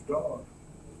dangerous dog.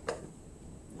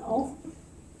 No.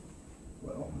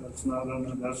 Well, that's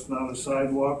not a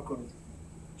sidewalk or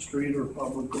street or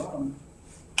public ground.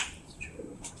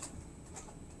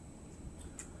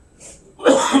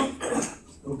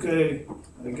 Okay,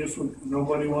 I guess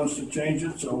nobody wants to change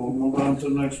it, so we'll move on to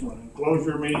the next one.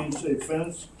 Enclosure means a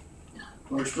fence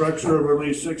or structure of at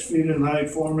least 6 feet in height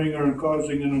forming or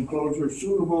causing an enclosure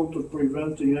suitable to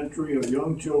prevent the entry of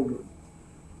young children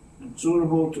and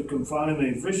suitable to confine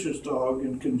a vicious dog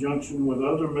in conjunction with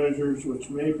other measures which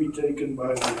may be taken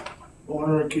by the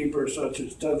owner or keeper, such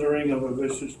as tethering of a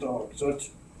vicious dog.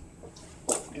 Such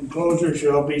enclosure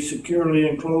shall be securely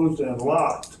enclosed and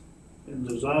locked and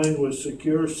designed with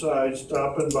secure sides,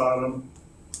 top and bottom,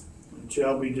 and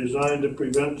shall be designed to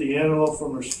prevent the animal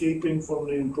from escaping from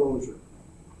the enclosure.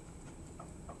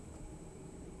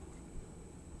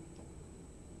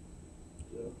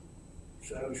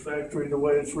 Satisfactory the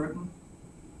way it's written?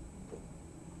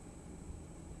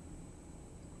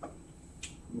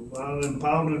 Move on.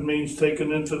 Impounded means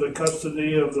taken into the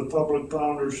custody of the public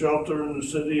pound or shelter in the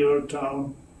city or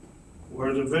town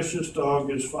where the vicious dog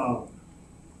is found.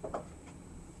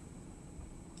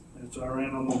 It's our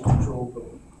animal control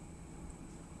building.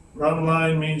 Run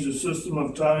line means a system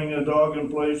of tying a dog in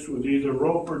place with either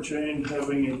rope or chain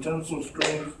having a tensile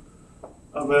strength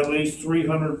of at least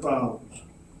 300 pounds.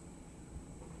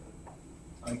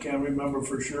 I can't remember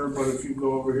for sure, but if you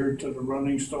go over here to the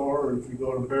running store, or if you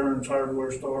go to Barron's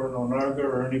Hardware Store in Onarga,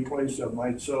 or any place that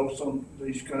might sell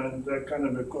that kind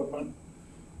of equipment,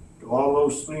 do all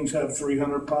those things have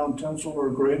 300-pound tensile or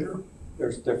greater?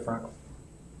 There's different,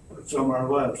 Or some are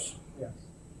less? yes.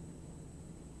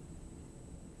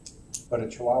 But a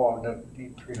Chihuahua doesn't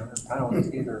need 300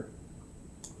 pounds either.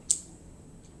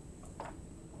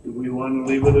 Do we want to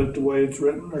leave it at the way it's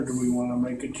written, or do we want to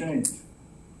make a change?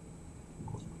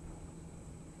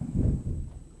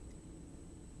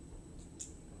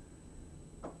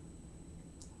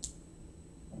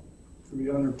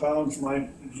 300 pounds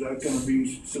is that gonna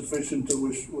be sufficient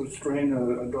to restrain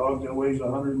a dog that weighs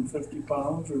 150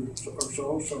 pounds or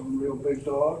so, some real big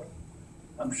dog?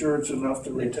 I'm sure it's enough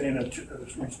to restrain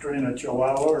a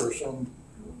Chihuahua or some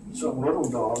little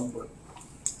dog, but.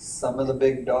 Some of the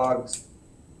big dogs,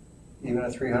 even a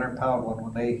 300-pound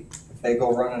one, if they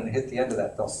go running and hit the end of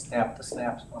that, they'll snap the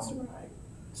snaps on.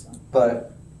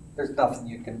 But there's nothing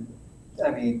you can, I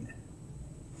mean.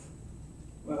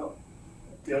 Well,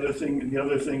 the other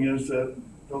thing is that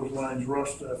those lines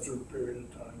rust after a period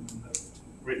of time, and that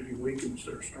greatly weakens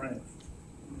their strength.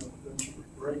 Eventually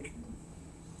break.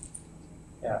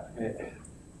 Yeah.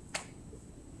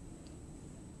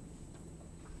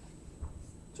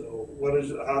 So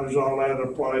how does all that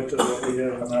apply to what we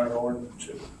have in our ordinance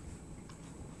here?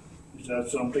 Is that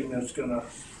something that's gonna,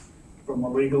 from a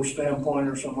legal standpoint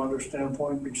or some other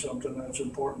standpoint, be something that's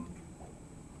important?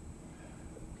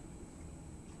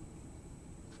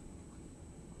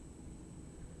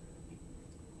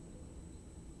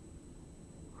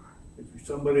 If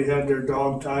somebody had their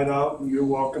dog tied out and you're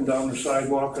walking down the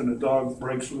sidewalk and the dog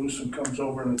breaks loose and comes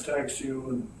over and attacks you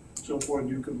and so forth,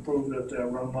 you can prove that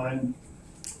run line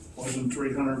wasn't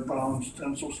 300 pounds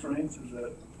tensile strength? Is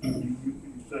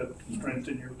that strength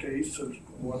in your case or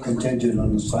whatever? Contingent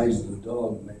on the size of the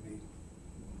dog, maybe.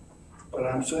 But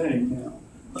I'm saying,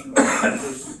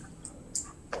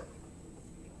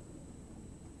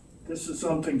 this is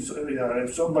something,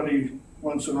 if somebody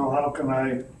wants to know how can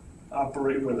I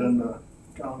operate within the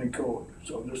county code,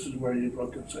 so this is where you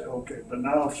look and say, okay, but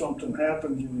now if something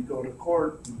happens and you go to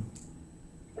court,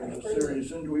 there's a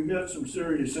serious injury. We've had some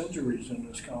serious injuries in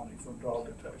this county from dog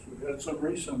attacks. We've had some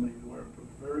recently where it was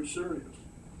very serious.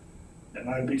 And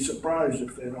I'd be surprised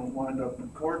if they don't wind up in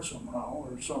court somehow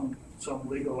or some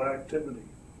legal activity.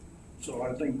 So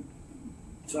I think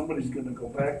somebody's gonna go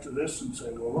back to this and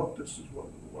say, well, look, this is what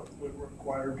we're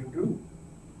required to do.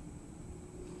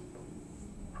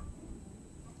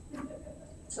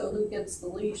 So who gets the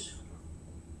leash?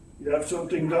 You have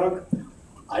something, Doug?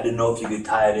 I didn't know if you could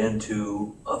tie it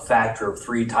into a factor of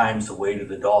 3 times the weight of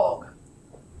the dog.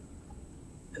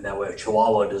 And that way a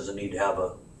Chihuahua doesn't need to have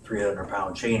a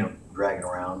 300-pound chain dragging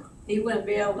around. He wouldn't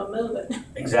be able to move it.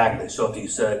 Exactly. So if you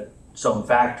said some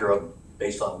factor of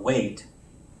based on weight,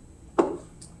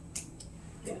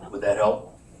 Yeah. would that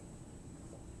help?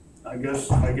 I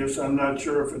guess I'm not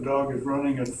sure if a dog is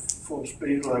running at full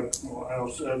speed like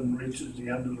Al said and reaches the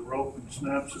end of the rope and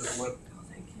snaps it, what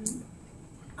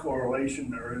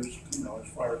correlation there is, as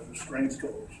far as the strength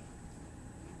goes.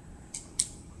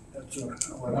 That's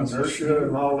inertia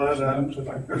and all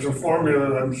that. There's a formula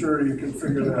that I'm sure you can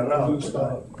figure that out.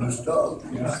 Loose dog.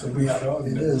 Yeah.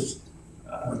 It is.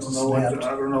 I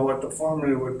don't know what the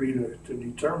formula would be to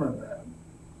determine that.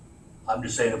 I'm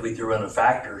just saying if we threw in a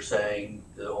factor saying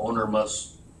the owner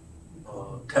must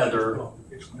tether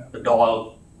the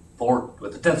dog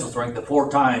with the tensile strength of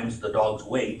 4 times the dog's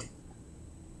weight,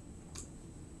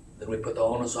 then we put the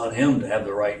onus on him to have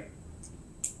the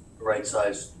right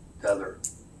size tether.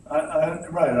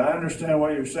 Right, I understand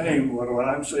what you're saying. What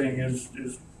I'm saying is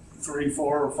 3,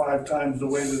 4, or 5 times the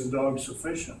weight of the dog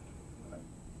sufficient?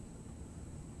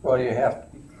 Well, you have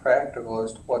to be practical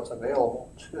as to what's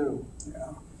available too.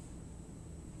 Yeah.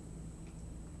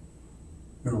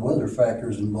 There are weather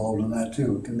factors involved in that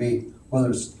too. It can be whether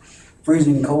it's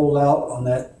freezing cold out on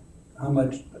that,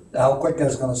 how quick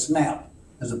that's gonna snap,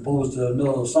 as opposed to the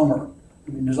middle of summer.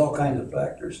 I mean, there's all kinds of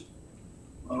factors.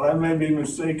 Well, I may be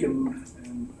mistaken,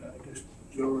 and I guess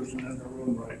Joe isn't in the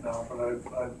room right now, but I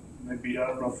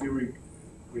don't know if you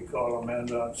recall,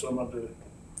 Amanda, on some of the,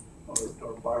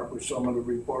 or Barb, with some of the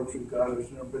reports we've got, has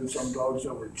there been some dogs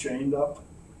that were chained up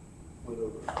with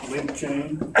a link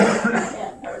chain?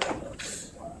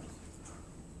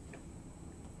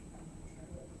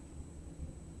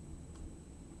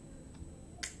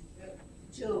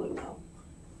 Jill would know.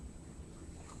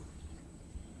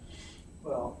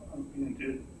 Well, I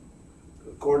mean,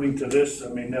 according to this, I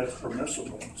mean, that's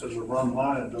permissible. It says a run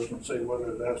line. It doesn't say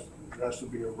whether it has to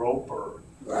be a rope or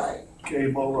Right.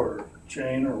 cable or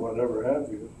chain or whatever have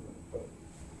you. But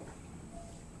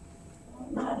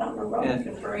Not on the road And-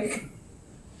 can break.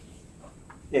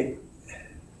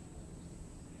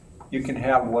 You can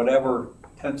have whatever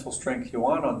tensile strength you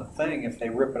want on the thing, if they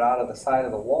rip it out of the side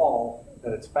of the wall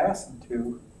that it's fastened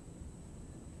to.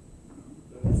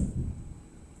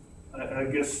 I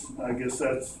guess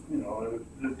that's, you know,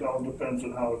 it all depends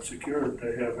on how it's secured.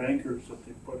 They have anchors that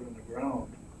they put in the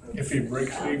ground. If he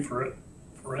breaks free for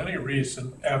any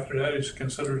reason, after that, he's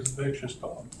considered a vicious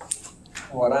dog.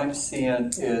 What I'm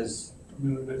seeing is I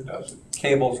mean, it doesn't.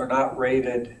 cables are not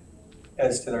rated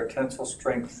as to their tensile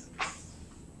strength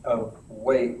of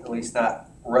weight, at least not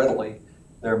readily.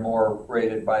 They're more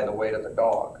rated by the weight of the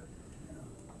dog.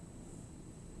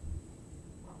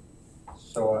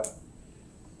 So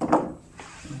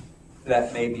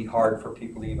that may be hard for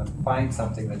people to even find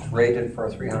something that's rated for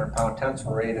a 300-pound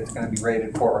tensile rate. It's going to be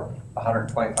rated for a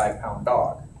 125-pound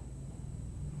dog.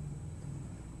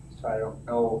 So I don't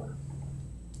know.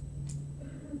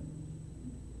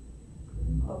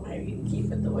 Or maybe you can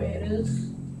keep it the way it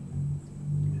is.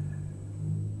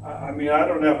 I mean, I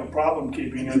don't have a problem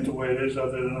keeping it the way it is,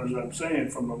 other than, as I'm saying,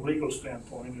 from a legal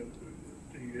standpoint,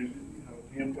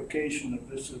 the implication of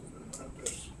this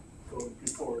goes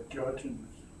before a judge and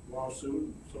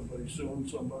lawsuit, somebody suing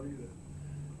somebody,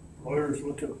 the lawyers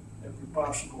look at every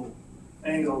possible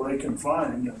angle they can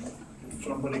find, and if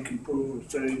somebody can prove or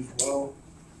say, well,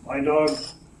 my dog,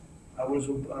 I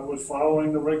was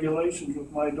following the regulations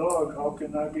with my dog, how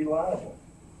can I be liable?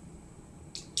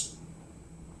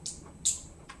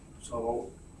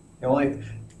 So The only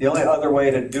other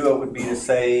way to do it would be to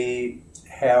say,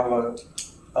 have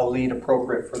a lead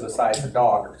appropriate for the size of the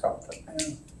dog or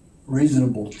something.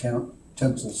 Reasonable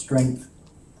tensile strength.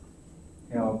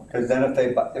 You know, because then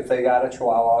if they got a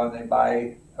Chihuahua and they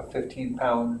buy a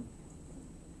 15-pound,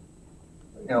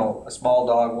 you know, a small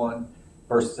dog one,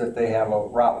 versus if they have a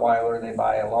Rottweiler and they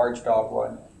buy a large dog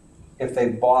one, if they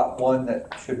bought one that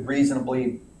should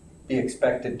reasonably be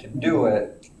expected to do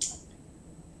it,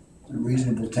 The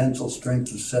reasonable tensile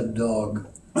strength of said dog.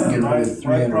 Get my rid of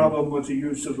 300. problem with the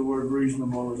use of the word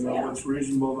reasonable is that what's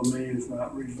reasonable to me is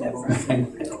not reasonable to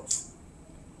somebody else.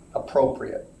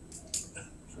 appropriate.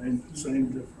 Same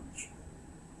difference.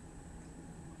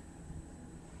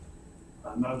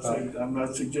 I'm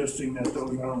not suggesting that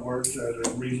those aren't words that a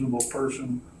reasonable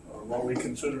person, or what we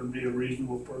consider to be a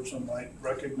reasonable person, might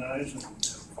recognize and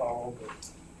follow, but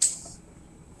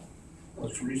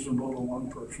what's reasonable to one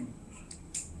person.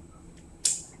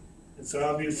 It's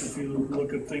obvious if you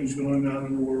look at things going on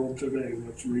in the world today,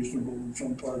 what's reasonable in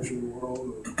some parts of the world,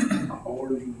 or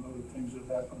wars and other things that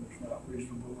happen, it's not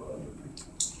reasonable to other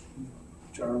people.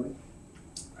 Charlie?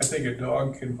 I think a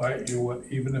dog can bite you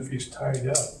even if he's tied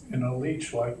up in a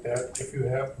leash like that, if you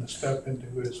happen to step into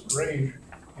his range,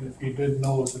 and if you didn't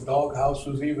know the doghouse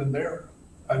was even there.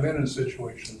 I've been in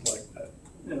situations like that.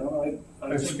 You know, I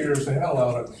That think, scares the hell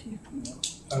out of me. you know,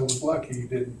 I was lucky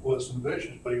he wasn't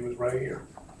vicious, but he was right here.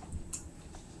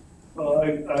 well,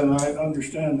 I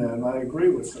understand that, and I agree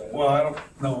with that. Well, I don't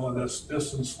know, this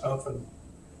distance stuff and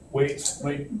weights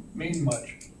might mean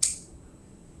much.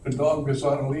 If a dog is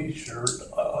on a leash or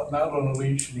not on a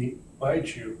leash and he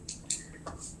bites you,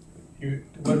 you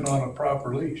wasn't on a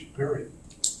proper leash, period.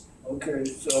 Okay,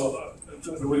 so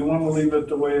do we want to leave it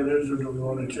the way it is, or do we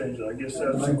want to change it? I guess I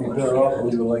that's. think we're better off to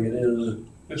leave it like it is.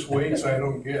 This weights I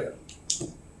don't get.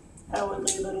 I would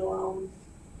leave it alone.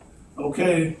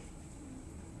 Okay.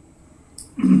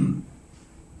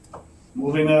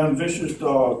 Moving on, vicious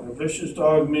dog. A vicious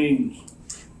dog means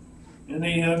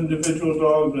any individual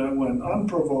dog that, when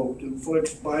unprovoked,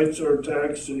 inflicts bites or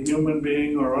attacks a human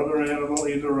being or other animal,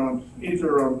 either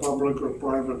on public or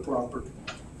private property.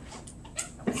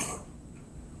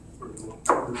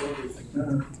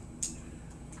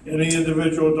 Any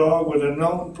individual dog with a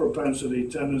known propensity,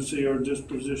 tendency, or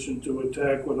disposition to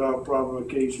attack without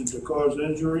provocation to cause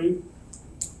injury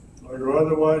or to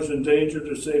otherwise endanger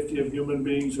the safety of human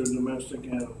beings or domestic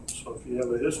animals. So if you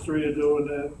have a history of doing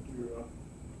that, you're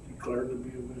declared to be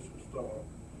a vicious dog.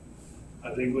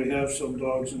 I think we have some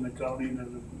dogs in the county that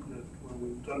where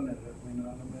we've done that, have we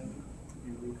not, Amanda?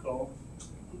 You recall?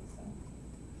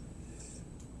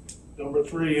 Number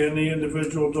 3, any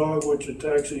individual dog which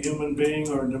attacks a human being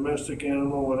or a domestic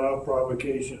animal without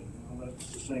provocation. Well,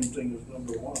 that's the same thing as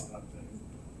number 1, I think.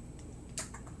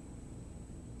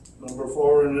 Number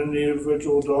 4, an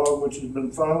individual dog which has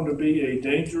been found to be a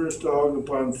dangerous dog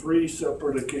upon 3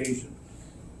 separate occasions.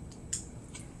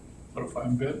 But if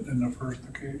I'm bitten in the first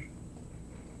occasion,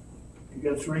 You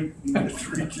got three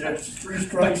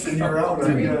strikes and you're out, I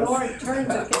Three guess. more turns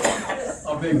to get.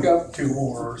 I'll make up 2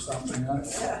 more or something.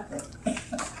 Yeah.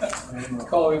 I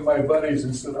called my buddies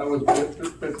and said I was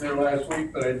bitten there last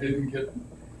week, but I didn't get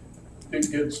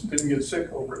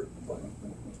sick over it.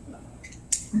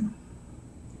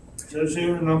 Says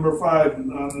here, number 5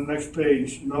 on the next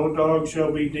page, no dog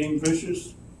shall be deemed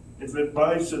vicious if it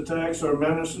bites, attacks, or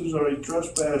menaces or a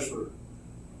trespasser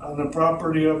on the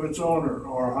property of its owner,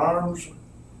 or harms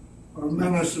or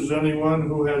menaces anyone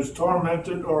who has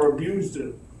tormented or abused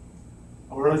it,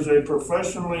 or is a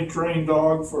professionally trained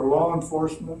dog for law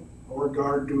enforcement or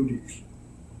guard duties.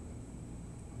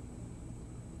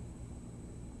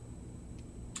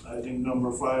 I think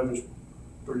number 5 is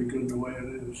pretty good the way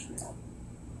it is.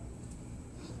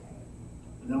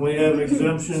 And then we have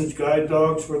exemptions, guide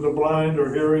dogs for the blind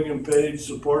or hearing impaired,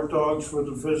 support dogs for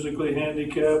the physically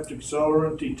handicapped,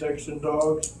 accelerant detection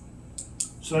dogs,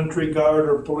 sentry guard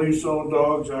or police-owned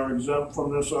dogs are exempt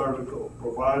from this article,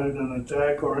 provided an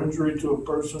attack or injury to a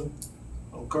person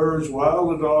occurs while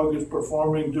the dog is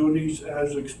performing duties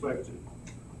as expected.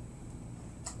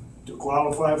 To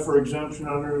qualify for exemption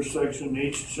under this section,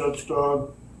 each such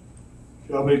dog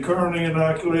shall be currently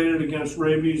inoculated against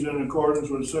rabies in accordance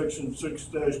with section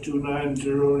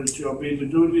 6-290. It shall be the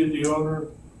duty of the owner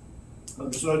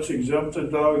of such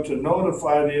exempted dog to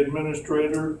notify the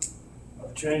administrator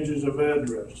of changes of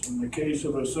address. In the case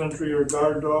of a sentry or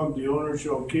guard dog, the owner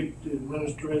shall keep the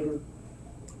administrator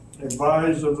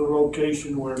advised of the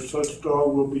location where such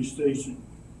dog will be stationed.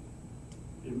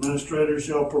 The administrator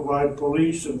shall provide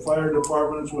police and fire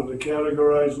departments with a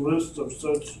categorized list of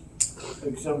such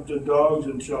exempted dogs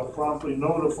and shall promptly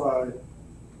notify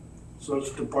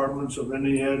such departments of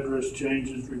any address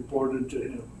changes reported to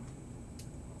him.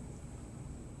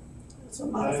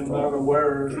 I am not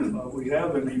aware if we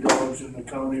have any dogs in the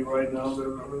county right now that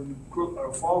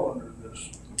are fall under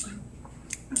this.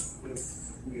 If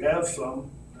we have some,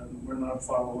 then we're not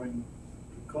following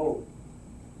the code.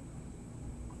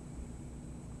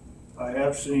 I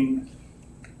have seen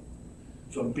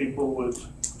some people with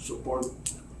support,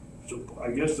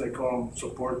 I guess they call them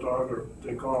support dog, or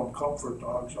they call them comfort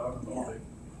dogs, I don't know.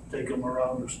 They take them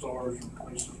around the stores and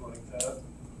places like that.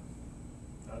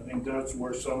 I think that's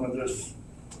where some of this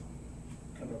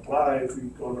can apply if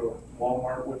you go to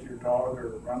Walmart with your dog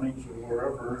or Runnings or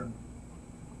wherever, and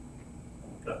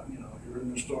you know, you're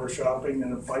in the store shopping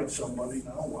and it bites somebody,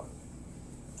 now what?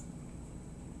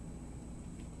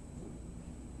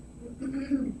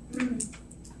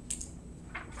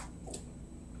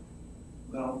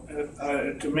 Well,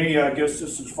 to me, I guess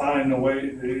this is fine the way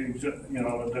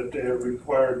that they are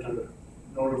required to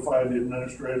notify the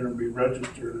administrator and be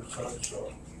registered as such.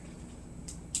 So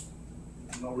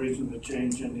there's no reason to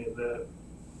change any of that.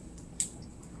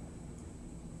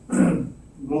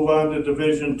 Move on to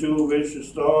Division 2,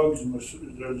 vicious dogs.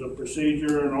 There's a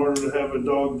procedure in order to have a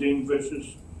dog deemed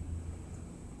vicious.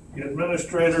 The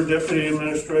administrator, deputy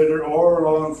administrator, or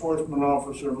law enforcement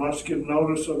officer must give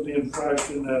notice of the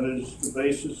infraction that is the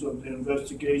basis of the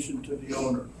investigation to the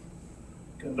owner.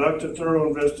 Conduct a thorough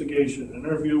investigation,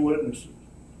 interview witnesses,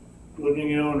 including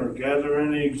the owner, gather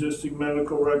any existing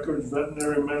medical records,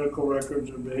 veterinary medical records,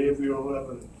 or behavioral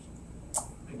evidence.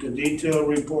 Make a detailed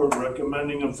report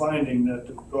recommending a finding that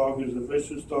the dog is a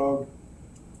vicious dog,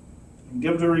 and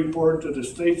give the report to the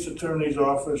state's attorney's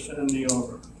office and the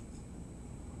owner.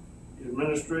 The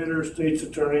administrator, state's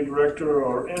attorney, director,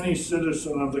 or any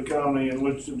citizen of the county in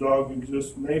which the dog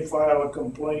exists may file a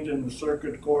complaint in the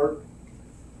circuit court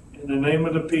in the name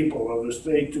of the people of the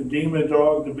state to deem a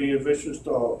dog to be a vicious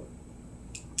dog.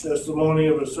 Testimony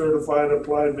of a certified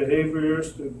applied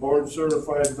behaviorist, a board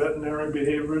certified veterinary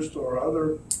behaviorist, or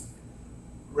other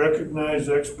recognized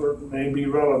expert may be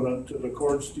relevant to the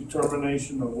court's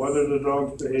determination of whether the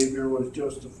dog's behavior was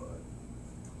justified.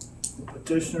 The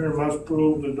petitioner must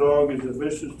prove the dog is a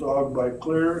vicious dog by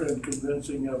clear and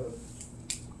convincing evidence.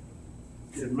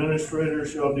 The administrator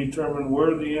shall determine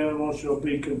where the animal shall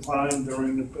be confined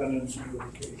during the pendency of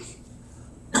the case.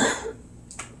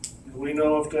 Do we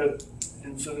know if that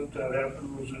incident that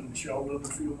happened was in Sheldon a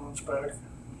few months back?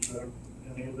 Is there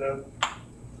any of that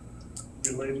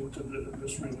related to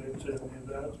this related to any of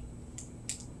that?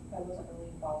 I wasn't really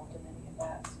involved in any of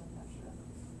that, so I'm not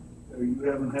sure. You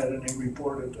haven't had any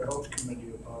report at the health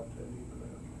committee about that either.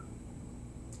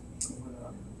 So we're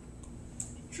not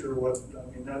sure what,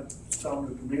 I mean, that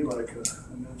sounded to me like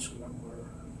an incident where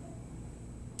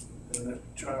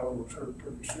that child was hurt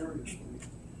pretty seriously.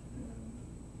 And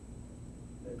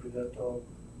maybe that dog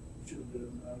should have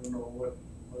been, I don't know what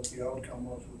the outcome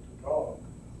was with the dog.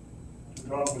 The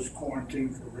dog was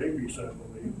quarantined for rabies, I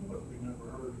believe, but we never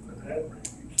heard if it had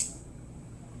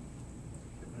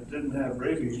didn't have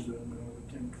rabies, then I would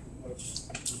think what's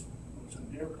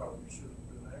in here probably should have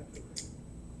been activated.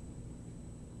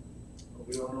 But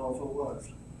we don't know if it was.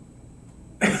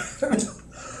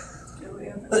 Do we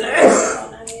have on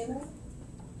any of that?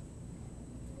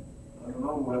 I don't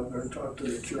know, we'll better talk to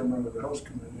the chairman of the House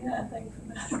Committee. Yeah, I think for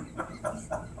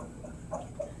that.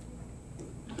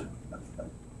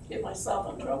 Get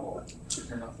myself in trouble.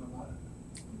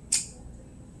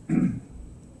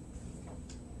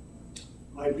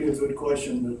 Might be a good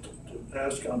question to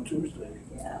ask on Tuesday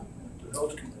Yeah. at the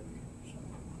Health Committee.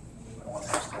 I want to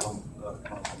ask them,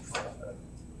 council for that.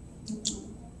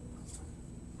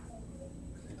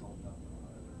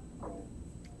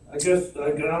 I guess,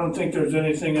 I don't think there's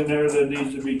anything in there that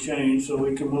needs to be changed, so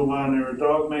we can move on there. A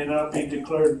dog may not be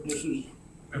declared, this is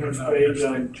Better next not page just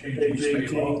on change page the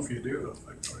state law 18. if you do,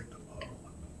 according to law.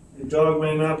 A dog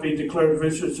may not be declared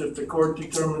vicious if the court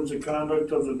determines the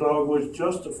conduct of the dog was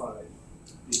justified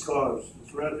because the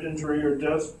threat, injury, or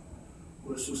death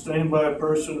was sustained by a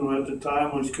person who at the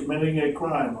time was committing a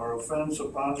crime or offense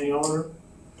upon the owner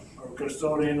or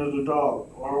custodian of the dog,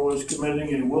 or was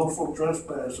committing a willful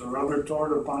trespass or other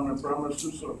tort upon the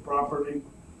premises or property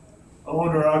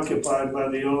owned or occupied by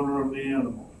the owner of the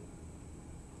animal.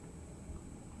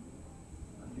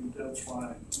 I think that's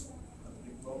fine. I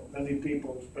think many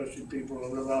people, especially people who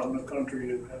live out in the country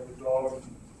that have a dog,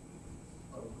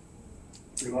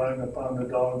 relying upon the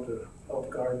dog to help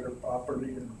guard their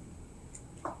property and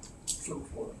so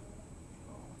forth.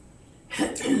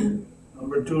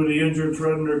 Number 2, the injured,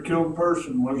 threatened, or killed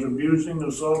person was abusing,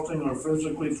 assaulting, or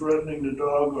physically threatening the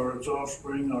dog or its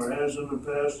offspring, or has in the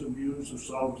past abused,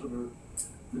 assaulted, or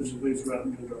physically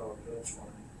threatened the dog. That's fine.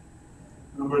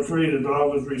 Number 3, the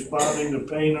dog was responding to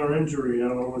pain or injury,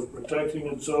 or was protecting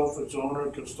itself, its owner,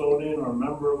 custodian, or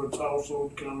member of its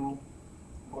household, kennel,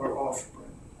 or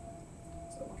offspring.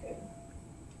 Okay.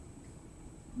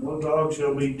 No dog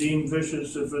shall be deemed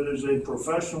vicious if it is a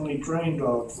professionally trained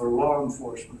dog for law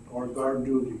enforcement or guard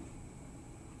duty.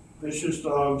 Vicious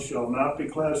dogs shall not be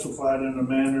classified in a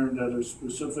manner that is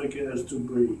specific as to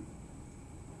breed.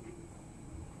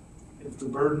 If the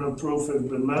burden of proof has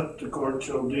been met, the court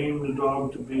shall deem the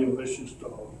dog to be a vicious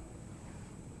dog.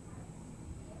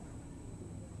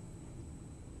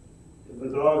 If a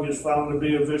dog is found to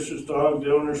be a vicious dog,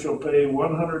 the owner shall pay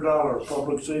 $100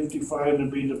 public safety fine to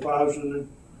be deposited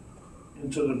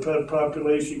into the Pet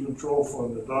Population Control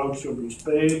Fund. The dog shall be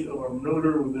spayed or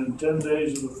neutered within 10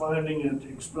 days of the finding at the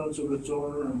expense of its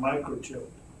owner and microchipped,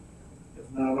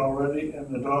 if not already, and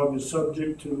the dog is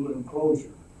subject to enclosure.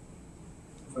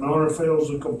 If an owner fails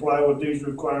to comply with these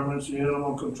requirements, the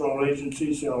Animal Control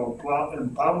Agency shall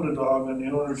impound the dog, and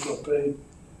the owner shall pay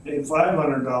a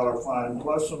 $500 fine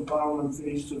plus impoundment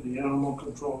fees to the Animal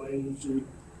Control Agency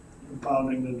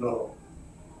impounding the dog.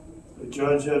 The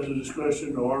judge has the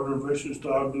discretion to order a vicious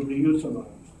dog to be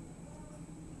euthanized.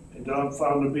 A dog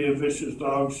found to be a vicious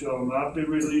dog shall not be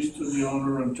released to the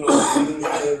owner until the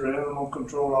administrator, animal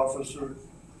control officer,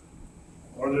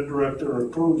 or the director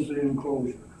approves the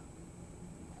enclosure.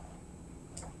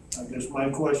 I guess my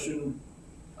question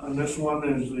on this one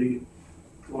is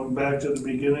going back to the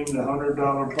beginning, the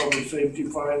 $100 public safety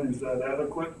fine, is that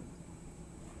adequate?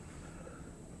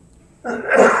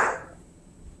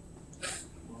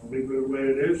 Leave it the way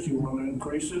it is. You want to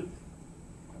increase it?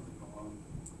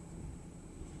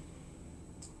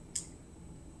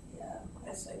 Yeah,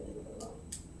 I say leave it alone.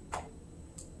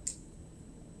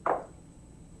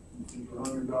 You think a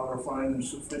 $100 fine is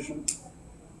sufficient?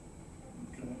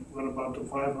 Okay. What about the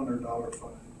 $500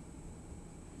 fine?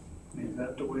 Is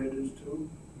that the way it is too?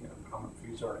 Yeah, common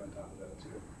fees are on top of that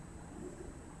too.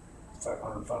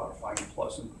 $500 fine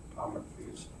plus common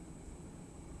fees.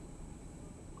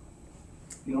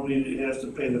 He only has to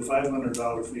pay the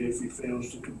 $500 fee if he fails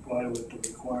to comply with the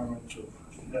requirements of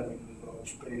having the dog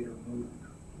spayed or neutered.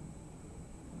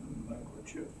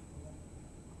 Microchip.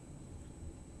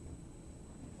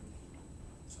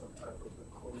 Some type of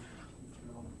enclosure. If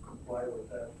you don't comply with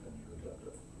that, then you've got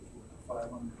a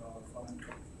 $500 fine.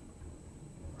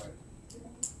 Right.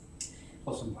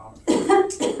 Plus impoundment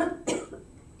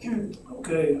fees.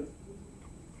 Okay.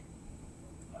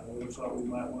 I always thought we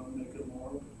might want to make it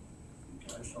more. If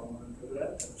you guys don't want to do that,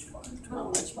 that's fine too. How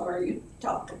much more are you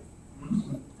talking?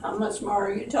 How much more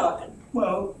are you talking?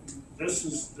 Well, this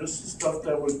is stuff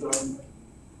that was done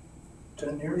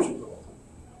 10 years ago.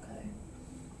 Okay.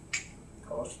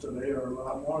 Costs today are a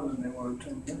lot more than they were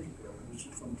 10 years ago. This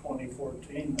is from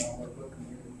 2014, now we're looking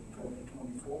here at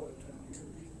 2024, 10 years.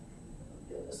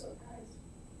 Give us a price.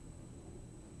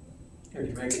 If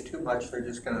you make it too much, they're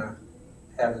just gonna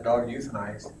have the dog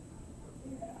euthanized.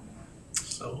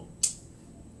 So,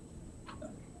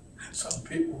 some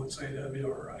people would say that'd be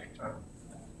all right.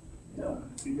 Yeah,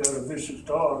 if you got a vicious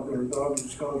dog or a dog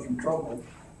that's causing trouble,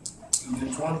 and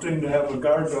it's one thing to have a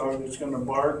guard dog that's gonna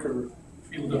bark or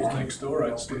If you lived next door,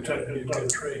 I'd say that'd be a good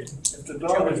trade. if the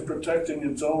dog is protecting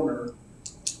its owner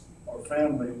or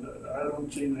family, I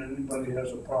don't see that anybody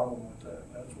has a problem with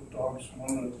that. That's what dogs,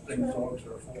 one of the things dogs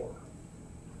are for.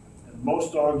 And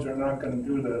most dogs are not gonna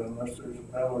do that unless there's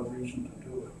a valid reason to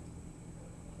do it.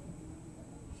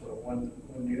 So when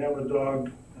you have a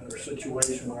dog in a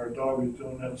situation where a dog is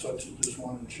doing that, such as this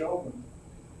one in Shelburne,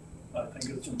 I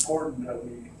think it's important that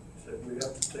we said we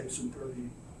have to take some pretty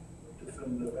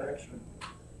definitive action to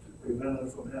prevent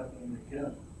it from happening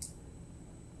again.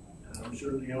 And I'm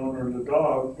sure the owner of the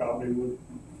dog probably would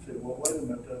say, well, wait a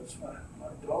minute, that's my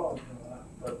dog, you know,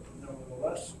 but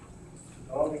nevertheless, if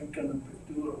the dog ain't gonna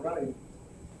do it right,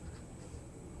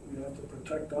 we have to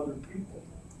protect other people.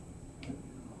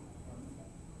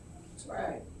 That's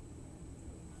right.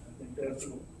 I think that's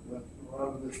what a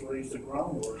lot of this lays the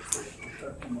groundwork for,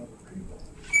 protecting other people.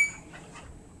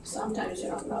 Sometimes you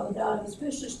don't know the dog is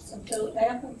vicious until it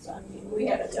happens. I mean, we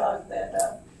had a dog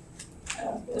that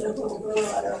bit a little girl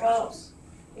at our house,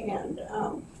 and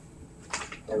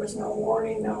there was no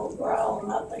warning, no growl,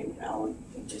 nothing, you know, and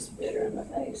he just bit her in the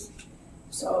face.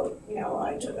 So, you know,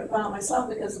 I took it upon myself,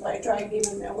 because if I tried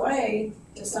giving him away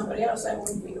to somebody else, that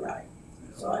wouldn't be right.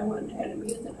 So I went and had him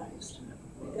euthanized,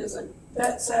 because the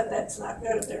vet said that's not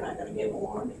good if they're not gonna give a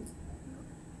warning.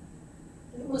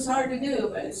 It was hard to do,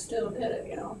 but I still did it,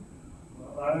 you know.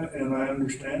 I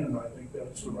understand, and I think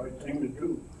that's the right thing to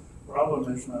do.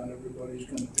 Problem is, not everybody's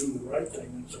gonna do the right thing,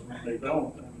 and so when they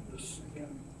don't, then this,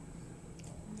 again.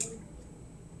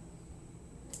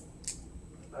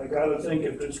 I gotta think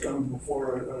if this comes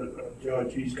before a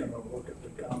judge, he's gonna look at the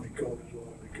county code as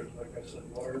well, because like I said,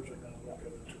 lawyers are gonna look at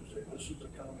it and say, this is the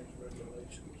county's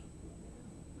regulations.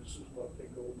 This is what they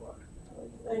go by.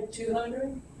 Like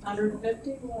 200,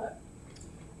 150, what?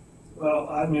 Well,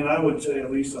 I mean, I would say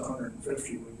at least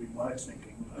 150 would be my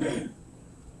thinking.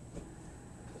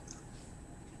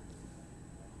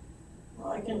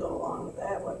 Well, I can go along with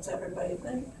that. What's everybody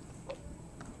think?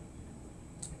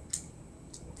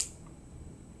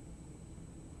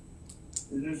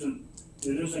 It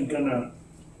isn't gonna,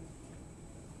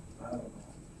 I don't know.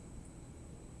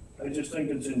 I just think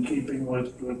it's in keeping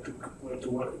with the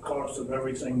cost of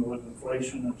everything with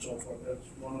inflation and so forth. That's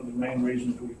one of the main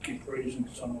reasons we keep raising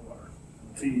some of our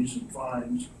fees and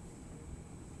fines.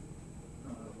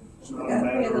 It's not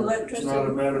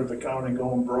a matter of the county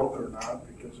going broke or not,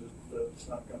 because that's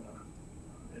not gonna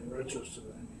enrich us to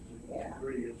any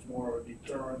degree. It's more a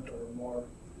deterrent or more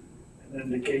an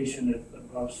indication of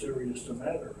how serious the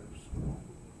matter is.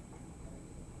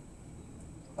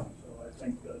 So I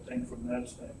think from that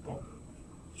standpoint,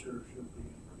 it sure should be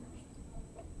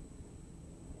increased.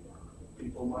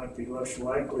 People might be less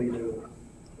likely to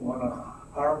wanna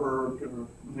harbor or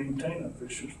maintain a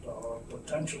vicious dog,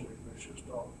 potentially vicious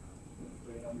dog, if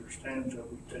they understand that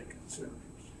we take it serious.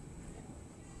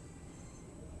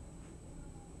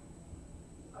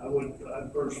 I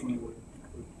personally would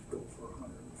go for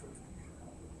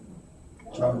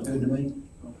 150. Sounds good to me.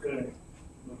 Okay,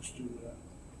 let's do that.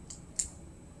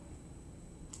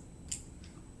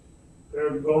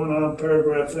 Going on,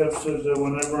 paragraph F says that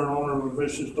whenever an owner of a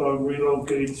vicious dog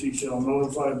relocates, he shall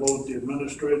notify both the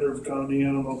administrator of county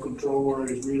animal control where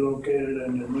he is relocated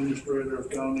and the administrator of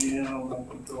county animal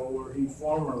control where he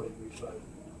formerly resided.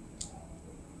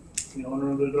 The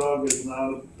owner of the dog has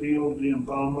not appealed the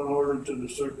impoundment order to the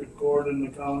circuit court in the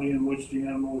county in which the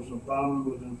animal was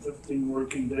impounded within 15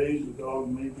 working days. The dog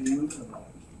may be euthanized.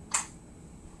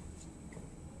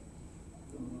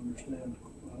 I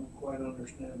don't quite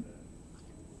understand that.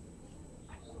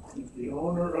 If the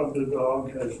owner of the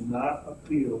dog has not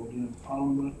appealed the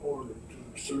impoundment order to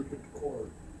the circuit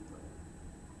court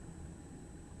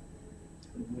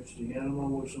in which the animal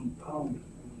was impounded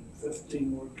within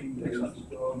 15 working days, the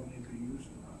dog may be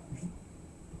euthanized.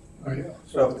 Oh, yeah.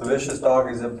 So if the vicious dog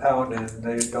is impounded and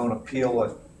they don't appeal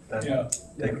it, then Yeah.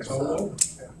 they can It's all over.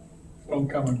 Don't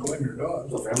come and claim your dog.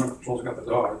 So if animal control's got the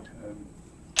dog and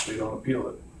they don't appeal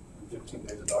it, in 15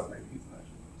 days the dog may be euthanized.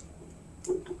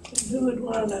 Who would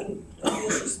want a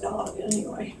vicious dog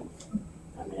anyway?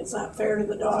 I mean, it's not fair to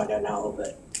the dog, I know,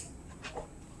 but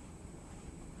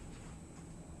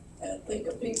I think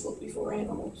of people before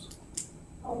animals.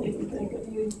 I'll even think of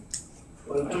you.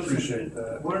 Well, I appreciate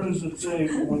that. Where does it say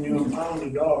when you impound a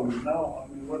dog now? I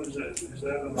mean, what is that? Is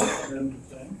that an open-ended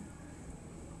thing?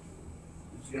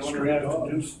 Does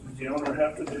the owner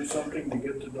have to do something to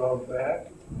get the dog back?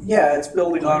 yeah, it's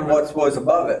building on what was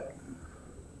above it.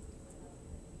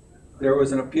 There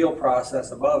was an appeal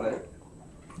process above it,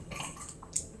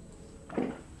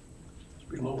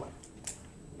 below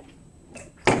it.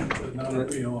 Does not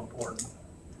appeal important.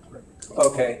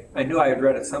 Okay, I knew I had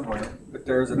read it somewhere, but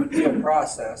there's an appeal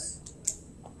process.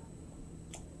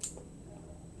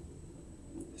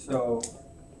 So,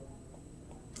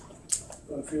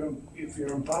 If you're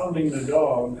impounding the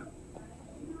dog,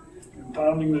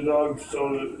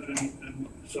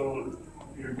 so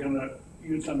you're gonna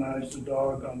euthanize the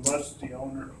dog unless the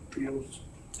owner appeals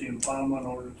the impoundment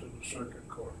order to the circuit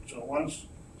court. So once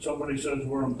somebody says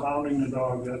we're impounding the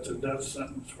dog, that's a death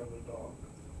sentence for the dog.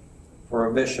 for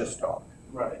a vicious dog,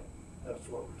 Right, that's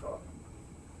what we're talking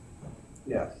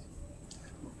yes. about.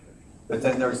 But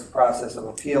then there's the process of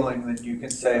appealing, that you can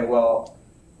say, well,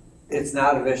 it's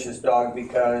not a vicious dog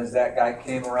because that guy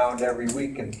came around every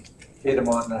week and hit him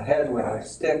on the head with a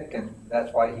stick, and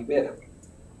that's why he bit him.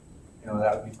 You know,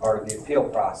 that would be part of the appeal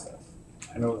process.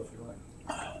 I know the feeling.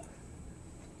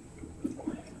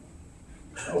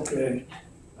 Okay,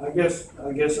 I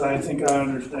guess I think I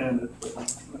understand it,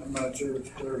 but I'm not sure it's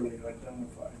clearly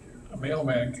identified here. A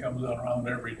mailman comes around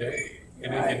every day,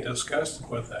 and they get disgusted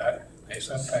with that. They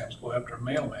sometimes go after a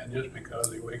mailman just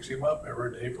because he wakes him up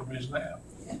every day from his nap.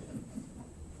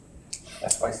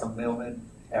 That's why some mailmen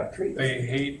have treats. They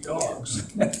hate dogs.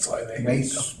 That's why they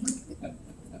hate them.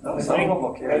 No, some of them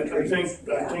will carry treats.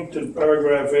 I think that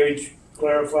paragraph H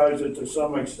clarifies it to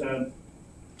some extent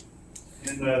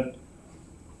in that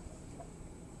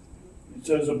it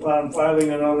says upon filing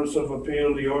a notice of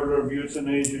appeal, the order of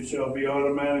euthanasia shall be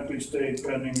automatically stayed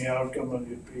pending the outcome of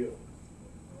the appeal.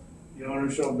 The owner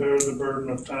shall bear the burden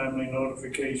of timely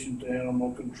notification to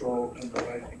animal control in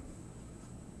writing.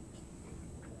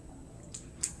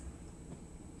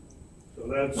 So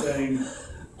that's saying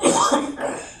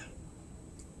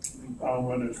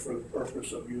impoundment is for the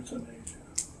purpose of euthanasia.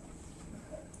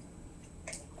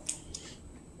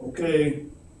 Okay.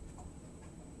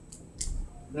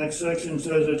 Next section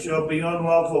says it shall be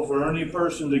unlawful for any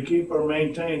person to keep or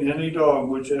maintain any dog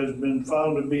which has been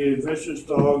found to be a vicious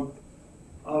dog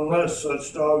unless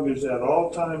such dog is at all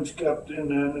times kept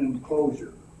in an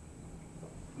enclosure.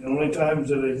 The only times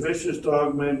that a vicious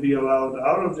dog may be allowed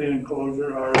out of the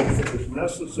enclosure are if it is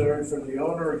necessary for the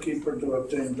owner or keeper to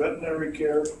obtain veterinary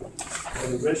care for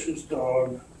the vicious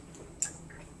dog,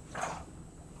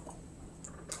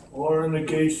 or in the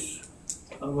case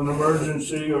of an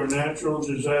emergency or natural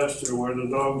disaster where the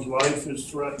dog's life is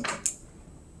threatened.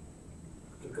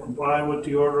 To comply with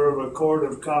the order of a court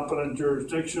of competent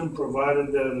jurisdiction,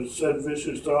 provided that a said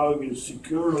vicious dog is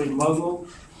securely muzzled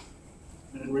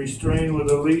and restrained with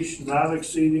a leash not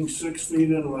exceeding 6 feet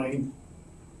in length,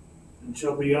 and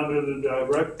shall be under the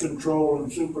direct control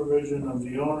and supervision of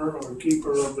the owner or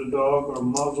keeper of the dog or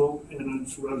muzzled in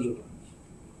its residence.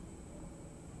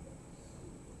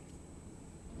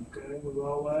 Okay, with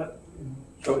all that?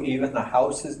 So even the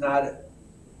house is not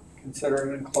considered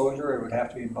an enclosure, it would have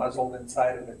to be muzzled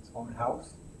inside of its own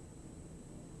house?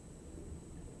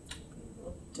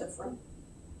 Different.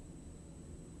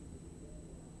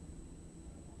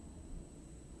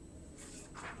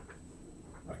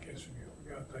 I guess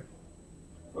you got that.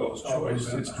 Well, It's always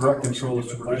been- it's direct control of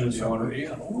supervision of the owner Somebody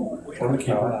in. Oh, we or the have-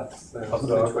 keeper Well, that's the of the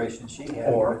dog, situation she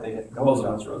had, or but they didn't know muzzled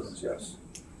about in its it. residence, yes.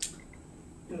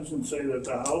 It doesn't say that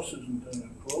the house isn't an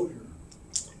enclosure.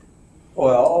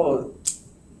 Well,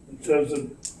 It says that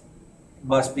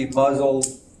must be muzzled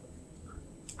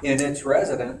in its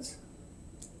residence.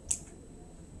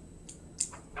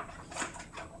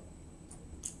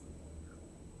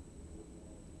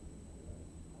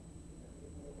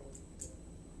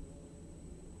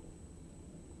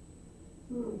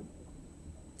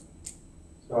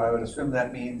 So I would assume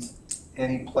that means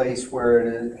any place where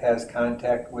it has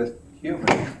contact with humans.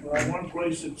 well, one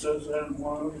place it says that, and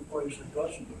one other place it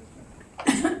doesn't,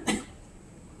 I think.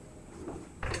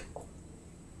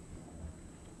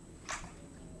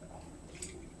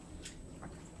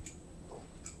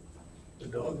 The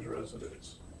dog's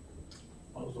residence,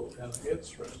 muzzle in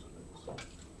its residence.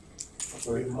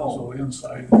 So we muzzle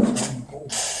inside its own home.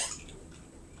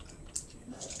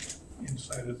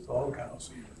 Inside its doghouse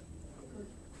even.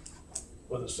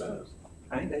 What it says,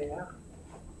 Kinda, yeah.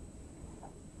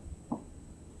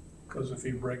 because if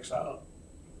he breaks out,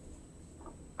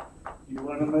 You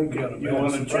wanna make You got a it, you bad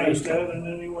wanna change surprise. that in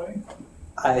any way?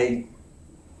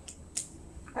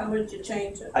 How would you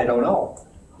change it? I don't know.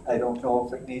 I don't know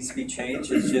if it needs to be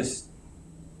changed, it's just,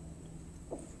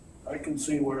 I can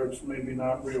see where it's maybe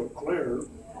not real clear,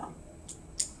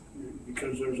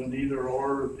 because there's an either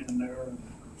or in there and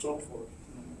so forth,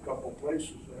 in a couple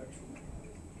places actually.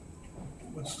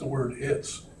 what's the word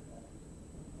 "its"?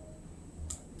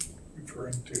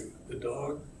 Referring to the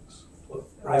dog's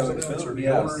I would residence or assume, the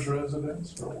yes. owner's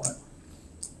residence or what?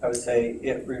 I would say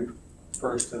it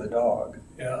refers to the dog.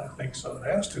 Yeah, I think so, it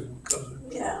has to, because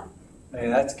Yeah, I mean,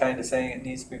 that's kind of saying it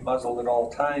needs to be muzzled at all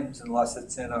times unless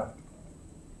it's in a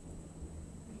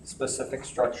specific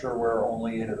structure where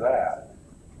only it is at.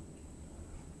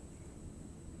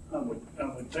 I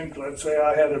would think, let's say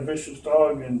I had a vicious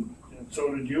dog and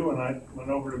so did you, and I went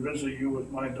over to visit you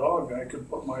with my dog, I could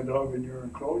put my dog in your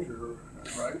enclosure,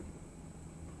 right?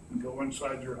 And go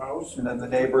inside your house. And then the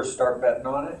neighbors start betting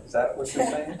on it, is that what you're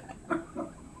saying?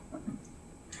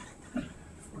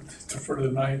 for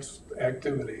the night's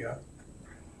activity, yeah.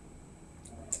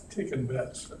 Taking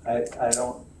bets. I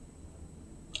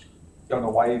don't know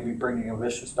why you'd be bringing a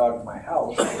vicious dog to my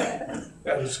house.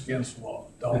 That is against the law.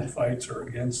 Dog fights are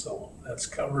against the law. That's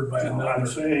covered by No, I'm another.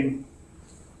 saying,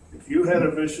 if you had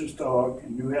a vicious dog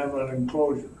and you have an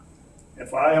enclosure,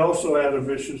 if I also had a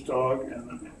vicious dog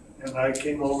and I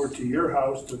came over to your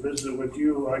house to visit with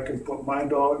you, I could put my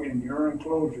dog in your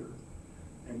enclosure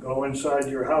and go inside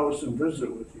your house and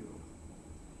visit with you.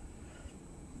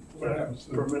 What happens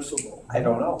to- Permissible. I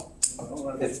don't know. Well,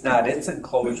 that's- It's not its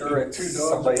enclosure, it's Two dogs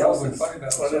somebody probably else's. fight But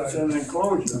it's outside. an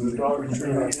enclosure, the dog is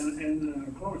in an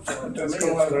enclosure. So to me, That's it's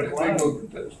illegal, like,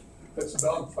 that's a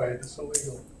dog fight, it's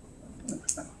illegal.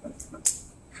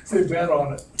 They bet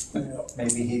on it.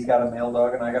 Maybe he's got a male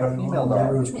dog and I got a female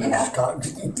dog. Yeah.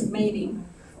 maybe.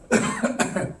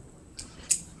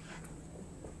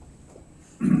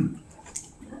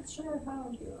 Not sure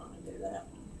how you wanna do that.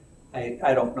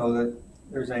 I don't know that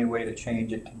there's any way to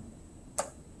change it.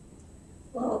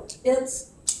 Well,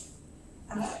 it's,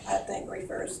 I think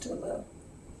refers to the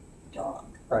dog.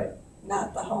 Right.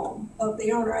 Not the home of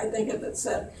the owner. I think if it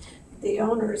said the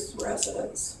owner's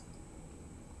residence.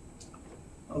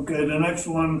 okay, the next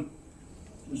one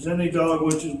is any dog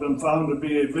which has been found to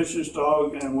be a vicious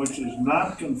dog and which is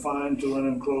not confined to an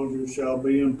enclosure shall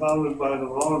be impounded by the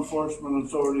law enforcement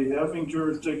authority having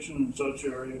jurisdiction in such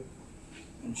area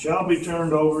and shall be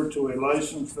turned over to a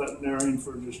licensed veterinarian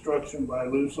for destruction by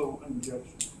lethal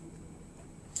injection.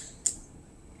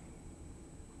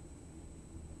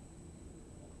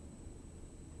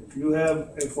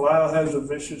 If Lyle has a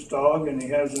vicious dog and he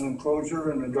has an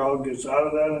enclosure and the dog gets out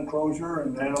of that enclosure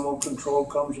and animal control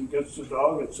comes and gets the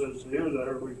dog, it says here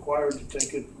they're required to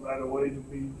take it right away to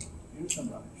be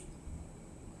euthanized.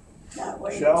 Not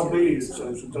waiting Shall to be, it reason.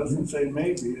 says, it doesn't say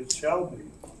maybe, it shall be.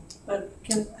 But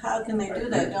how can they do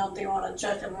that? Don't they wanna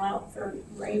check them out for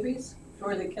rabies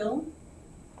before they kill them?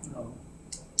 No,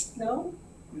 No?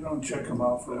 you don't check them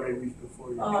out for rabies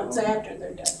before you kill Oh, it's them. after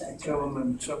they're dead, You that's kill right. them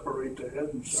and separate the head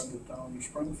and send it down to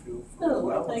Springfield for Oh,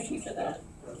 well, analysis. thank you for that.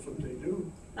 That's what they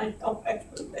do. I know, I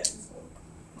proved that.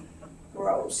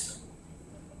 Gross.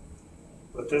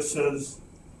 But this says,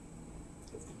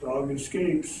 if the dog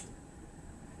escapes,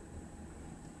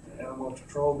 the animal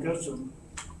control gets them,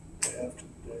 they have to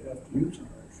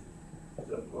euthanize.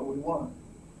 That's what we want.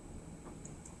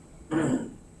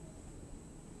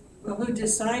 Well, who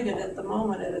decided at the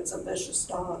moment that it's a vicious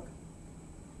dog?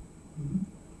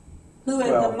 Who at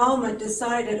Well- the moment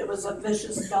decided it was a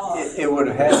vicious dog? It would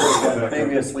have had to been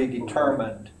previously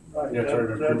determined. Right, Yeah, it's already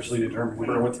been previously determined. We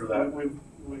went through that. We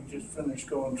just finished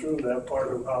going through that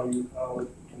part of how you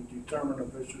determine a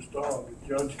vicious dog. The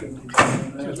judge can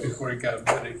determine that. Just before he got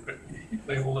bit, he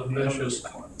labeled it vicious.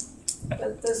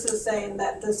 But this is saying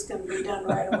that this can be done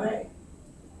right away.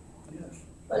 Yes.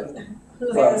 But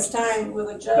who has time with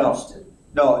a judge to?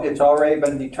 No, it's already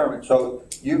been determined. So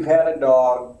you've had a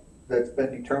dog that's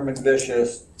been determined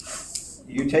vicious.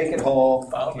 You take it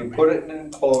home, you put it in an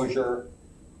enclosure,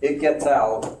 it gets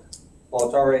out. Well,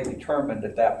 it's already determined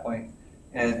at that point,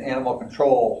 and animal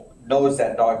control knows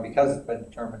that dog because it's been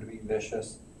determined to be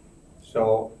vicious.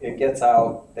 So it gets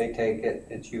out, they take it,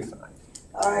 it's euthanized.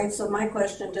 All right, so my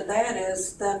question to that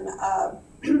is then,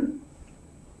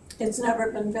 it's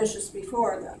never been vicious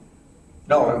before then?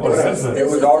 No, it This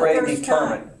is was the already first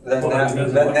determined. time.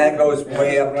 Then that goes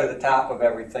way up to the top of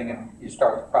everything and you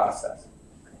start the process.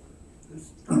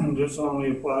 This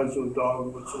only applies to a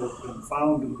dog which has been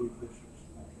found to be vicious.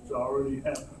 It's already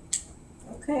happened.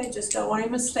 Okay, just don't want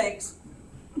any mistakes.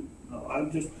 No,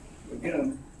 I'm just,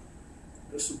 again,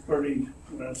 this is pretty,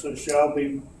 when it says shall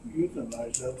be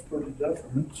euthanized, that's pretty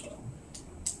definite, so.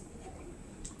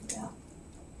 Yeah.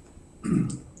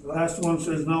 The last one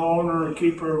says, no owner or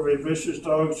keeper of a vicious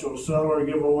dog shall sell or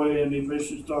give away any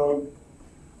vicious dog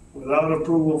without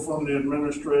approval from the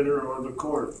administrator or the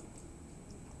court.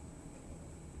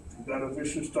 If you got a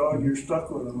vicious dog, you're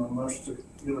stuck with him unless to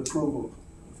get approval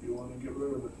if you want to get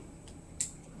rid of it.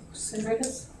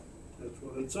 Serious? That's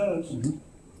what it says.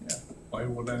 Why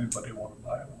would anybody want to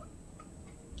buy one?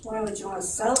 Why would you want to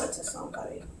sell it to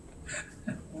somebody?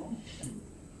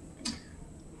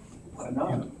 Why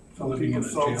not? Some living in people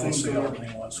a sell jail things that cell are and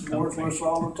he wants to come worthless feed.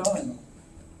 all the time.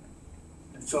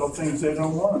 They sell things they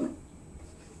don't want.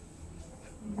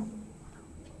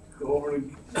 Go over to,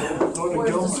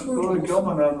 go to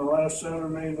Gilman on the last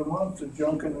Saturday of the month, the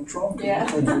junk in the trunk. Yeah.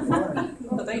 That's what you find.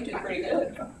 Well, they do pretty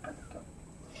good.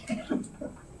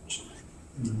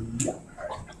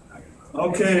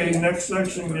 Okay, next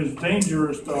section is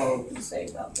dangerous dogs.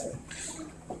 Safe out there.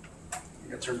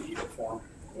 It's her needle form.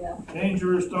 Yeah.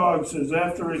 Dangerous dogs says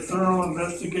after a thorough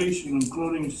investigation,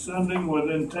 including sending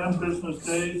within 10 business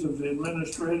days of the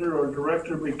administrator or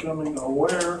director becoming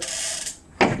aware of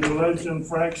the alleged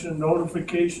infraction,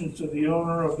 notifications to the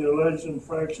owner of the alleged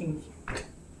infractions,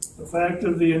 the fact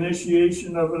of the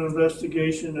initiation of an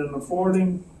investigation and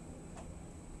affording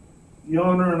the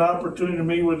owner an opportunity to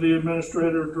meet with the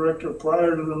administrator or director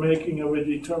prior to the making of a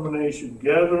determination,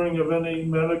 gathering of any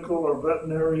medical or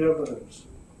veterinary evidence,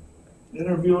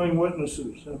 interviewing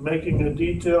witnesses, and making a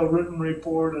detailed written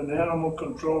report, an animal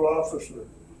control officer,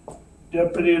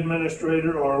 deputy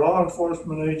administrator, or law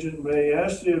enforcement agent may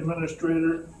ask the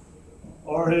administrator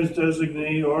or his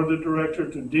designee or the director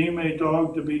to deem a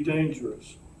dog to be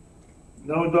dangerous.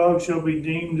 No dog shall be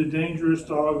deemed a dangerous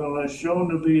dog unless shown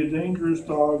to be a dangerous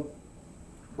dog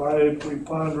by a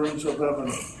preponderance of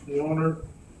evidence. The owner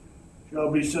shall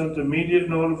be sent immediate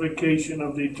notification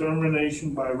of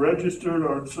determination by registered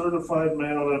or certified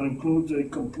mail that includes a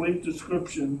complete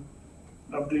description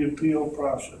of the appeal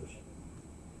process.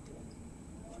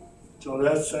 So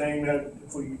that's saying that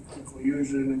if we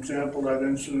use an example, that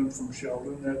incident from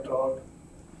Sheldon, that dog,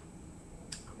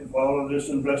 if all of this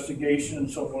investigation and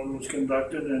so forth was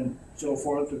conducted and so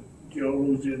forth, if Joe,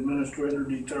 who's the administrator,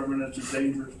 determined it's a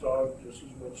dangerous dog, this is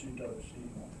what she does.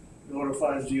 She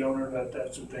notifies the owner that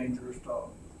that's a dangerous dog.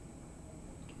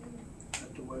 Is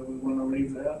that the way we want to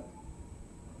leave that?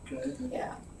 Okay.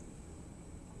 Yeah.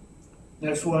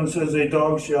 Next one says a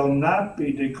dog shall not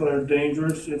be declared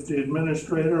dangerous if the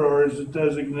administrator or his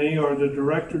designee or the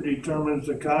director determines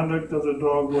the conduct of the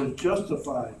dog was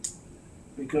justified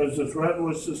because the threat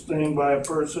was sustained by a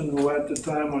person who at the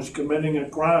time was committing a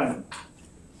crime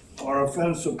or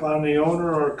offense upon the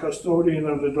owner or custodian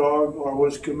of the dog, or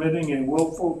was committing a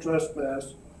willful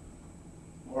trespass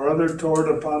or other tort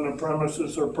upon the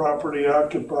premises or property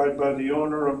occupied by the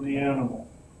owner of the animal.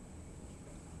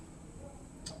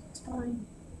 It's fine.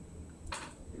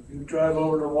 If you drive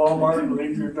over to Walmart and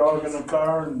leave your dog in the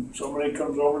car and somebody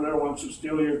comes over there, wants to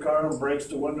steal your car and breaks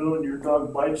the window and your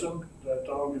dog bites him, that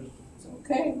dog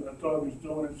is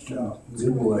doing its job.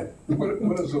 Good boy.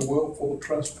 What is a willful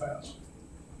trespass?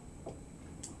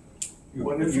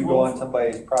 What is You you go on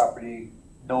somebody's property,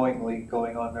 knowingly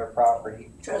going on their property.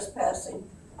 Trespassing.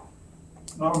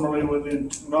 Normally with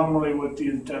the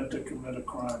intent to commit a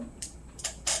crime.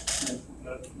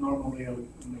 That's normally an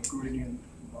ingredient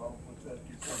involved with that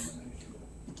determination.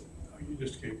 Oh, you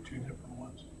just gave two different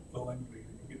ones. The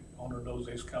owner knows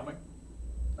he's coming.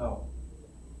 No.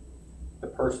 The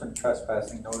person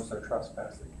trespassing knows they're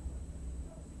trespassing.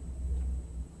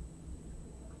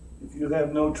 If you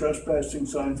have no trespassing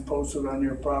signs posted on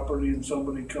your property and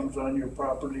somebody comes on your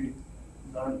property,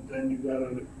 then you got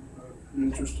an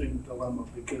interesting dilemma,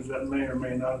 because that may or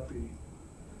may not be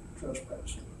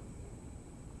trespassing,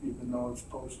 even though it's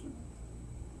posted.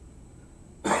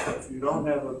 If you don't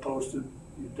have it posted,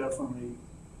 you definitely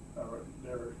are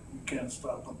there. You can't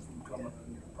stop them from coming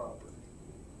on your property.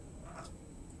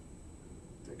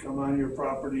 If they come on your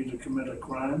property to commit a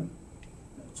crime,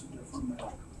 that's a different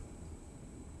matter.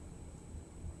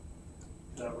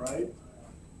 Is that right?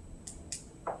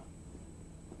 I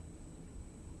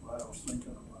was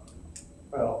thinking about it.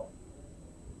 Well,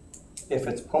 if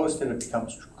it's posted, it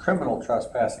becomes criminal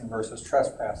trespassing versus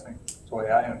trespassing. That's the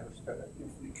way I understood it.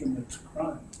 If he commits a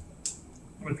crime.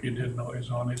 What if you didn't know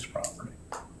he's on his property?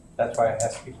 That's why it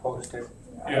has to be posted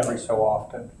Yeah. every so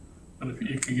often. But if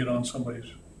you could get on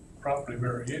somebody's property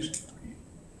very easily,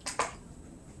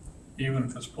 even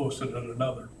if it's posted at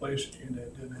another place and you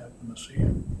didn't happen to see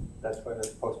it. That's why it's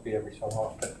supposed to be every so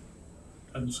often.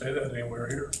 Doesn't say that anywhere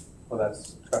here. Well,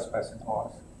 that's trespassing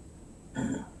laws.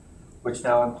 Which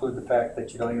now include the fact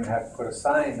that you don't even have to put a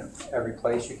sign every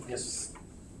place, you can just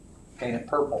paint it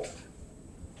purple.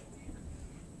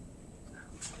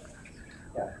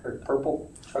 Yeah, there's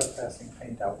purple trespassing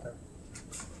paint out there.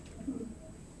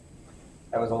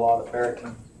 That was a law that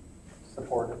Barrington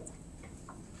supported.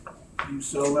 Do you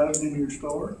sell that in your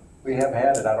store? We have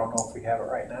had it, I don't know if we have it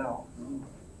right now.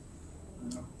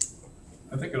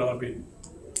 I think it ought to be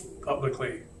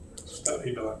publicly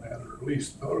studied on that, or at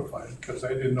least notified, because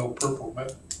I didn't know purple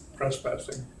meant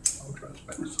trespassing. No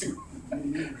trespassing.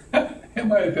 It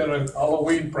might have been a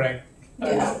Halloween prank.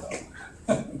 Yeah.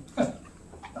 I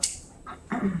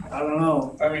don't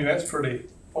know, I mean, that's pretty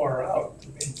far out to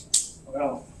me.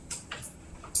 well,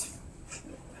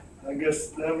 I guess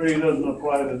that really doesn't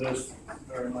apply to this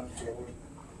very much, so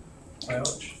Well,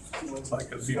 it looks like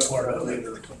it'd be discuss part that of it,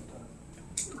 later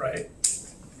sometime. right?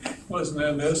 Wasn't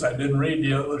in this, I didn't read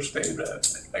the other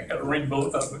statement. I gotta read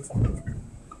both of them.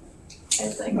 I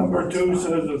think. Number 2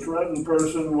 says a threatened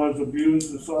person was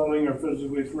abused, assaulting, or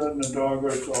physically threatened a dog or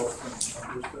its offspring.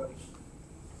 I guess that's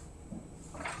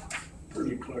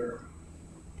pretty clear.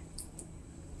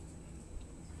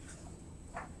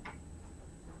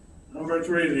 Number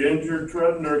 3, the injured,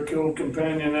 threatened, or killed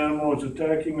companion animal is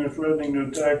attacking or threatening to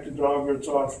attack the dog or its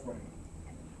offspring.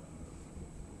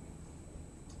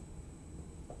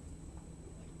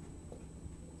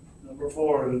 Number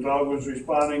 4, the dog was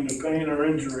responding to pain or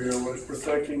injury or was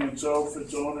protecting itself,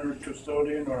 its owner,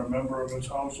 custodian, or a member of its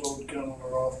household, kennel,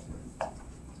 or offspring.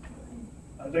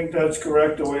 I think that's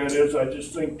correct the way it is. I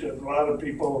just think that a lot of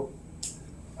people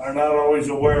are not always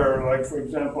aware. Like, for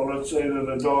example, let's say that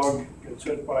a dog gets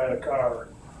hit by a car.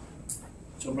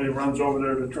 Somebody runs over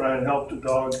there to try and help the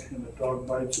dog, and the dog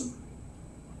bites him.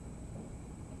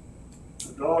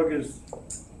 The dog is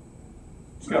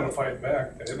It's gotta fight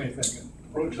back to anything.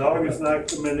 The dog is not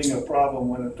committing a problem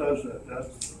when it does that.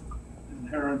 That's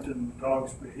inherent in the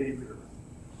dog's behavior.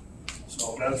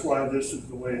 So that's why this is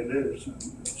the way it is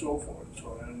and so forth.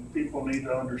 So, and people need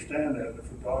to understand that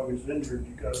if a dog is injured,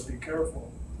 you gotta be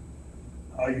careful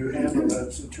how you handle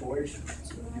that situation.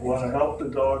 You wanna help the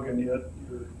dog and yet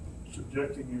you're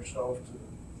subjecting yourself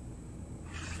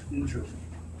to injury.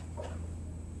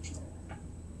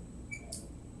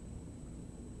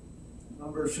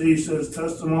 Number C says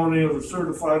testimony of a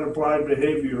certified applied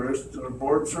behaviorist or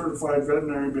board certified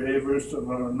veterinary behaviorist of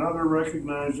another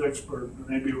recognized expert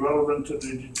may be relevant to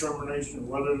the determination of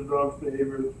whether the dog's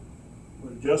behavior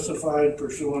was justified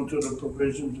pursuant to the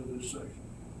provisions of this section.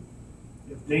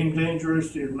 If deemed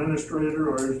dangerous, the administrator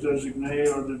or his designee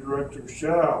or the director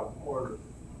shall order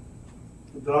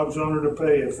the dog's owner to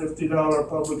pay a $50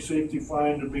 public safety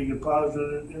fine to be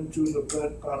deposited into the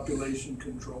pet population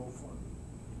control fund.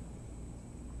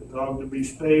 The dog to be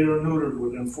spayed or neutered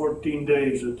within 14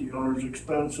 days at the owner's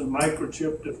expense and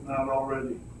microchipped if not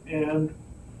already. And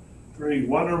 3,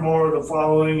 one or more of the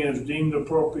following is deemed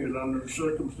appropriate under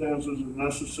circumstances if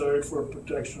necessary for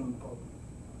protection of the public.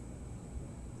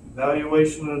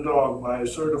 Evaluation of the dog by a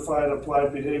certified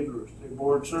applied behaviorist, a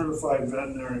board certified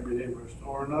veterinary behaviorist,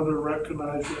 or another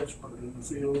recognized expert in the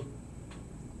field,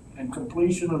 and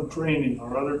completion of training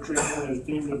or other treatment is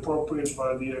deemed appropriate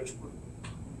by the expert.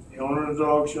 The owner of the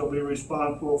dog shall be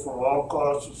responsible for all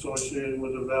costs associated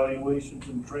with evaluations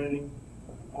and training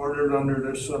ordered under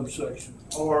this subsection,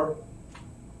 or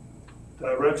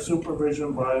direct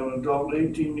supervision by an adult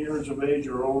 18 years of age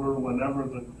or older whenever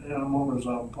the animal is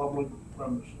on public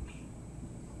premises.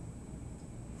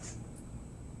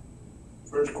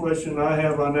 First question I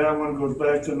have on that one goes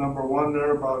back to number 1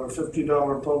 there about a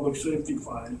 $50 public safety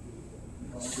fine. You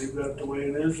want to leave that the way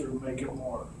it is or make it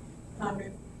more?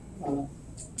 100.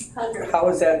 How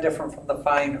is that different from the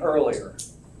fine earlier?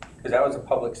 Because that was a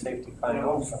public safety fine Well,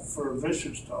 also. for a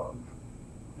vicious dog,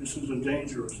 this is a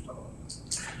dangerous dog.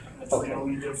 That's Okay. the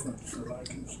only difference that I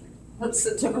can see. What's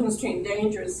the difference between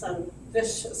dangerous and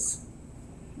vicious?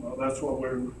 Well, that's what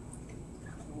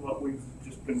we've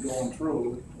just been going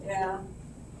through. Yeah.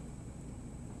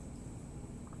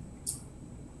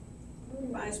 We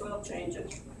might as well change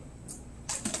it.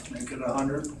 Make it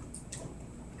 100.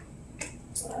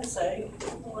 I say,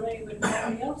 what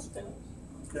anybody else does.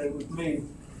 Okay with me.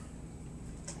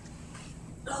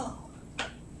 Oh.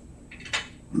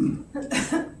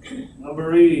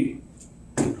 Number E.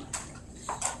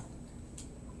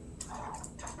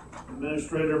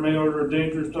 Administrator may order a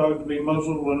dangerous dog to be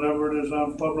muzzled whenever it is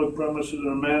on public premises in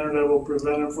a manner that will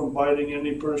prevent it from biting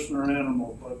any person or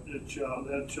animal, but that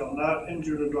shall not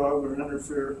injure the dog or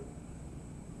interfere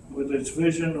with its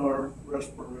vision or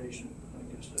respiration.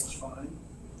 I guess that's fine.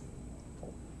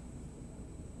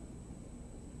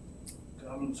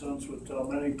 Common sense would tell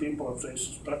many people if they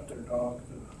suspect their dog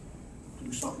to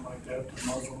do something like that, to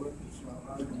muzzle it. It's not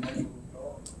hard to muzzle a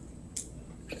dog.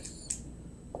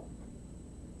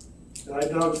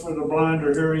 Guide dogs for the blind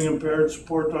or hearing impaired,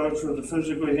 support dogs for the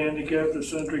physically handicapped, or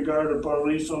sentry guard or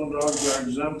police-owned dogs are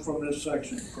exempt from this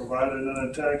section, provided an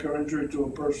attack or injury to a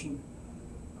person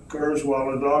occurs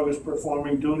while the dog is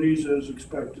performing duties as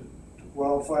expected. To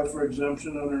qualify for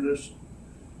exemption under this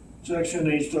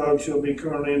section, each dog shall be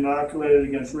currently inoculated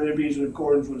against rabies in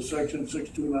accordance with section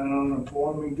 629 on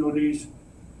performing duties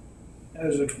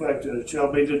As expected, it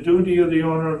shall be the duty of the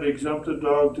owner of the exempted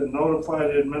dog to notify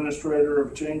the administrator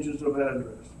of changes of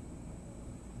address.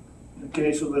 In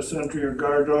case of a sentry or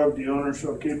guard dog, the owner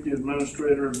shall keep the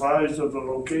administrator advised of the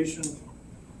location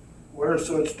where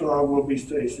such dog will be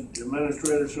stationed. The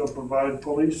administrator shall provide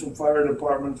police and fire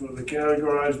departments with a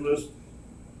categorized list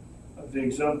of the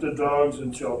exempted dogs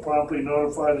and shall promptly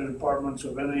notify the departments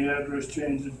of any address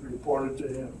changes reported to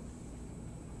him.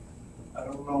 I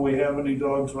don't know we have any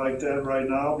dogs like that right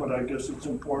now, but I guess it's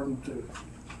important to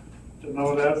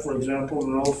know that. For example,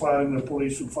 notifying the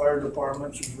police and fire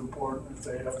departments is important if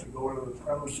they have to go to the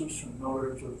premises and know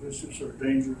there's a vicious or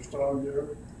dangerous dog there.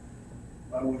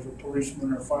 If I was a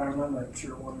policeman or fireman, I'd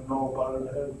sure want to know about it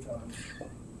ahead of time.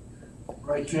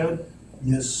 Right, Jed?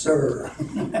 Yes, sir.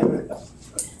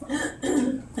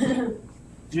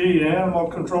 G, the Animal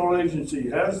Control Agency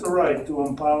has the right to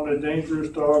impound a dangerous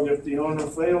dog if the owner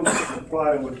fails to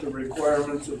comply with the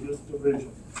requirements of this division.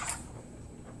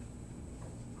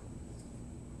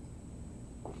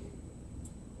 I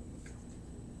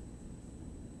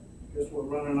guess we're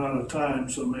running out of time,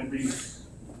 so maybe this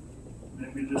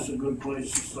is a good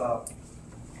place to stop.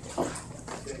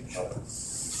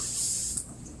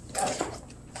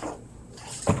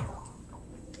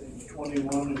 Page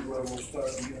 21 is where we'll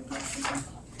start again next time.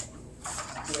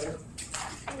 Okay.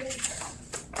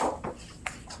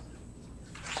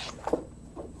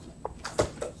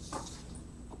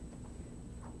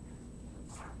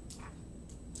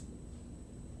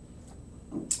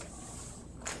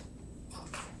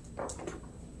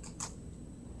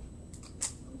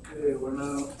 Okay, we're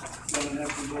now going to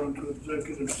have to go into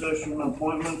executive session.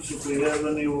 Appointments, if we have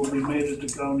any, will be made at the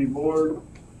county board.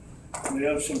 We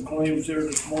have some claims here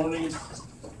this morning.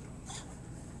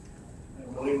 I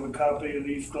believe a copy of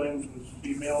these claims was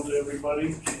emailed to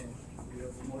everybody. So we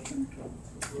have a motion to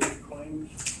approve claims.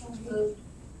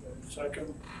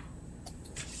 Second.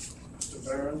 Mr.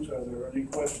 Behrens, are there any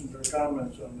questions or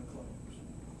comments on the claims?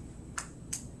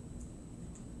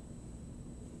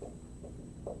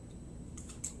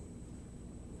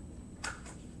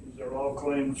 These are all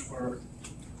claims for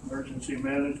emergency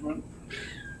management.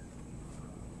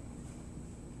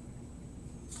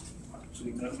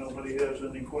 Seeing that nobody has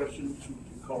any questions, we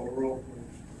can call a roll, please.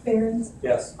 Behrens?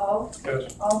 Yes. All?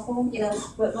 Yes. Awful?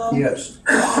 Yes. Whitlow? Yes.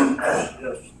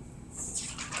 Yes.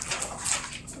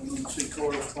 I don't see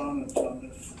correspondence on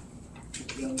this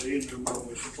agenda either, but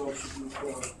we're supposed to do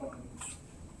correspondence.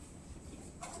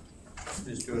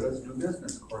 Just do it as new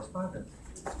business, correspondence.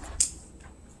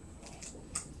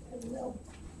 We'll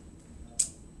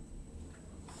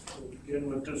begin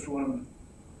with this one.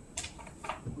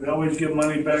 We always get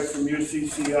money back from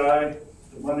UCCI.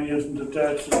 The money isn't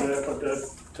attached to that, but that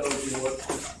tells you what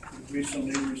we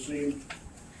recently received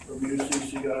from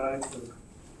UCCI for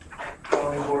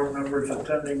county board members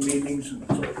attending meetings and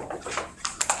so forth.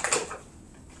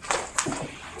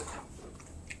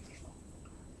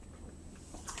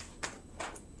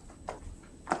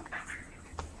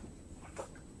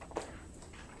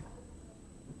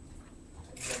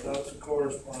 Lots of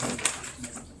correspondence.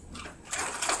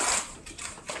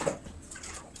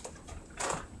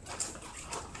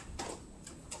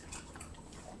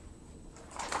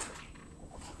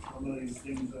 Some of these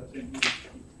things I think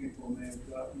people may have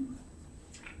gotten.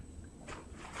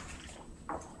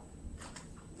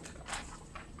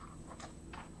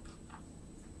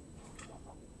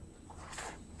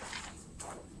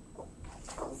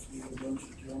 Mostly a bunch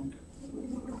of junk.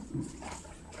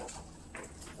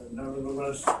 But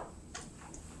nevertheless, you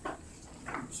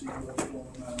can see what's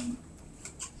going on.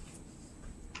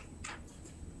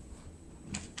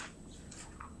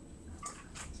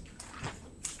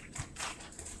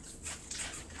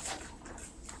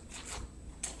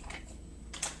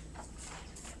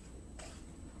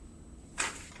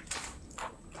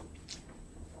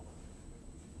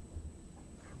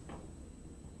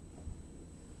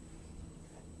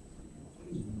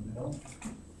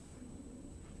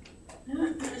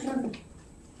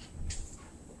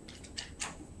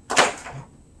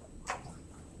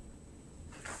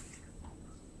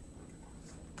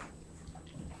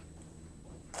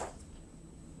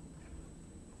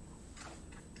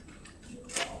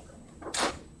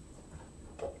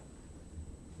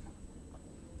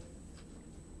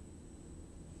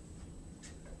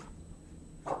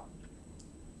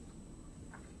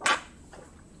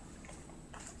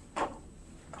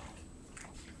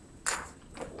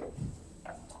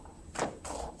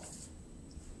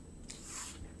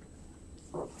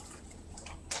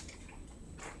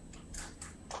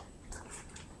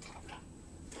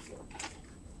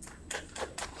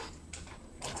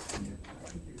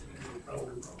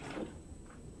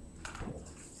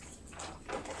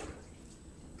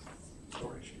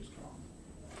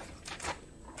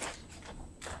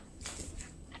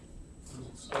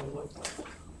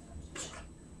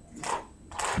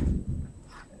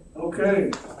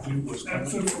 Okay, It was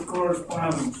that's it for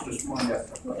correspondence this morning.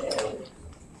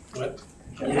 What?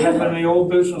 Do we have any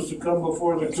old business to come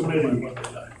before the committee?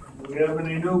 Do we have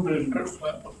any new business?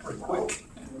 Pretty quick.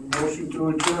 Motion to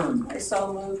adjourn. I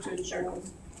saw move to adjourn.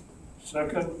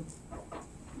 Second,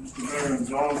 Mr.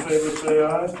 Behrens, all in favor, say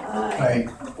aye. Aye. Hey.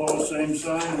 Opposed, same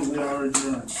sign, and we are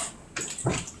adjourned.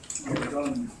 We're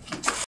done.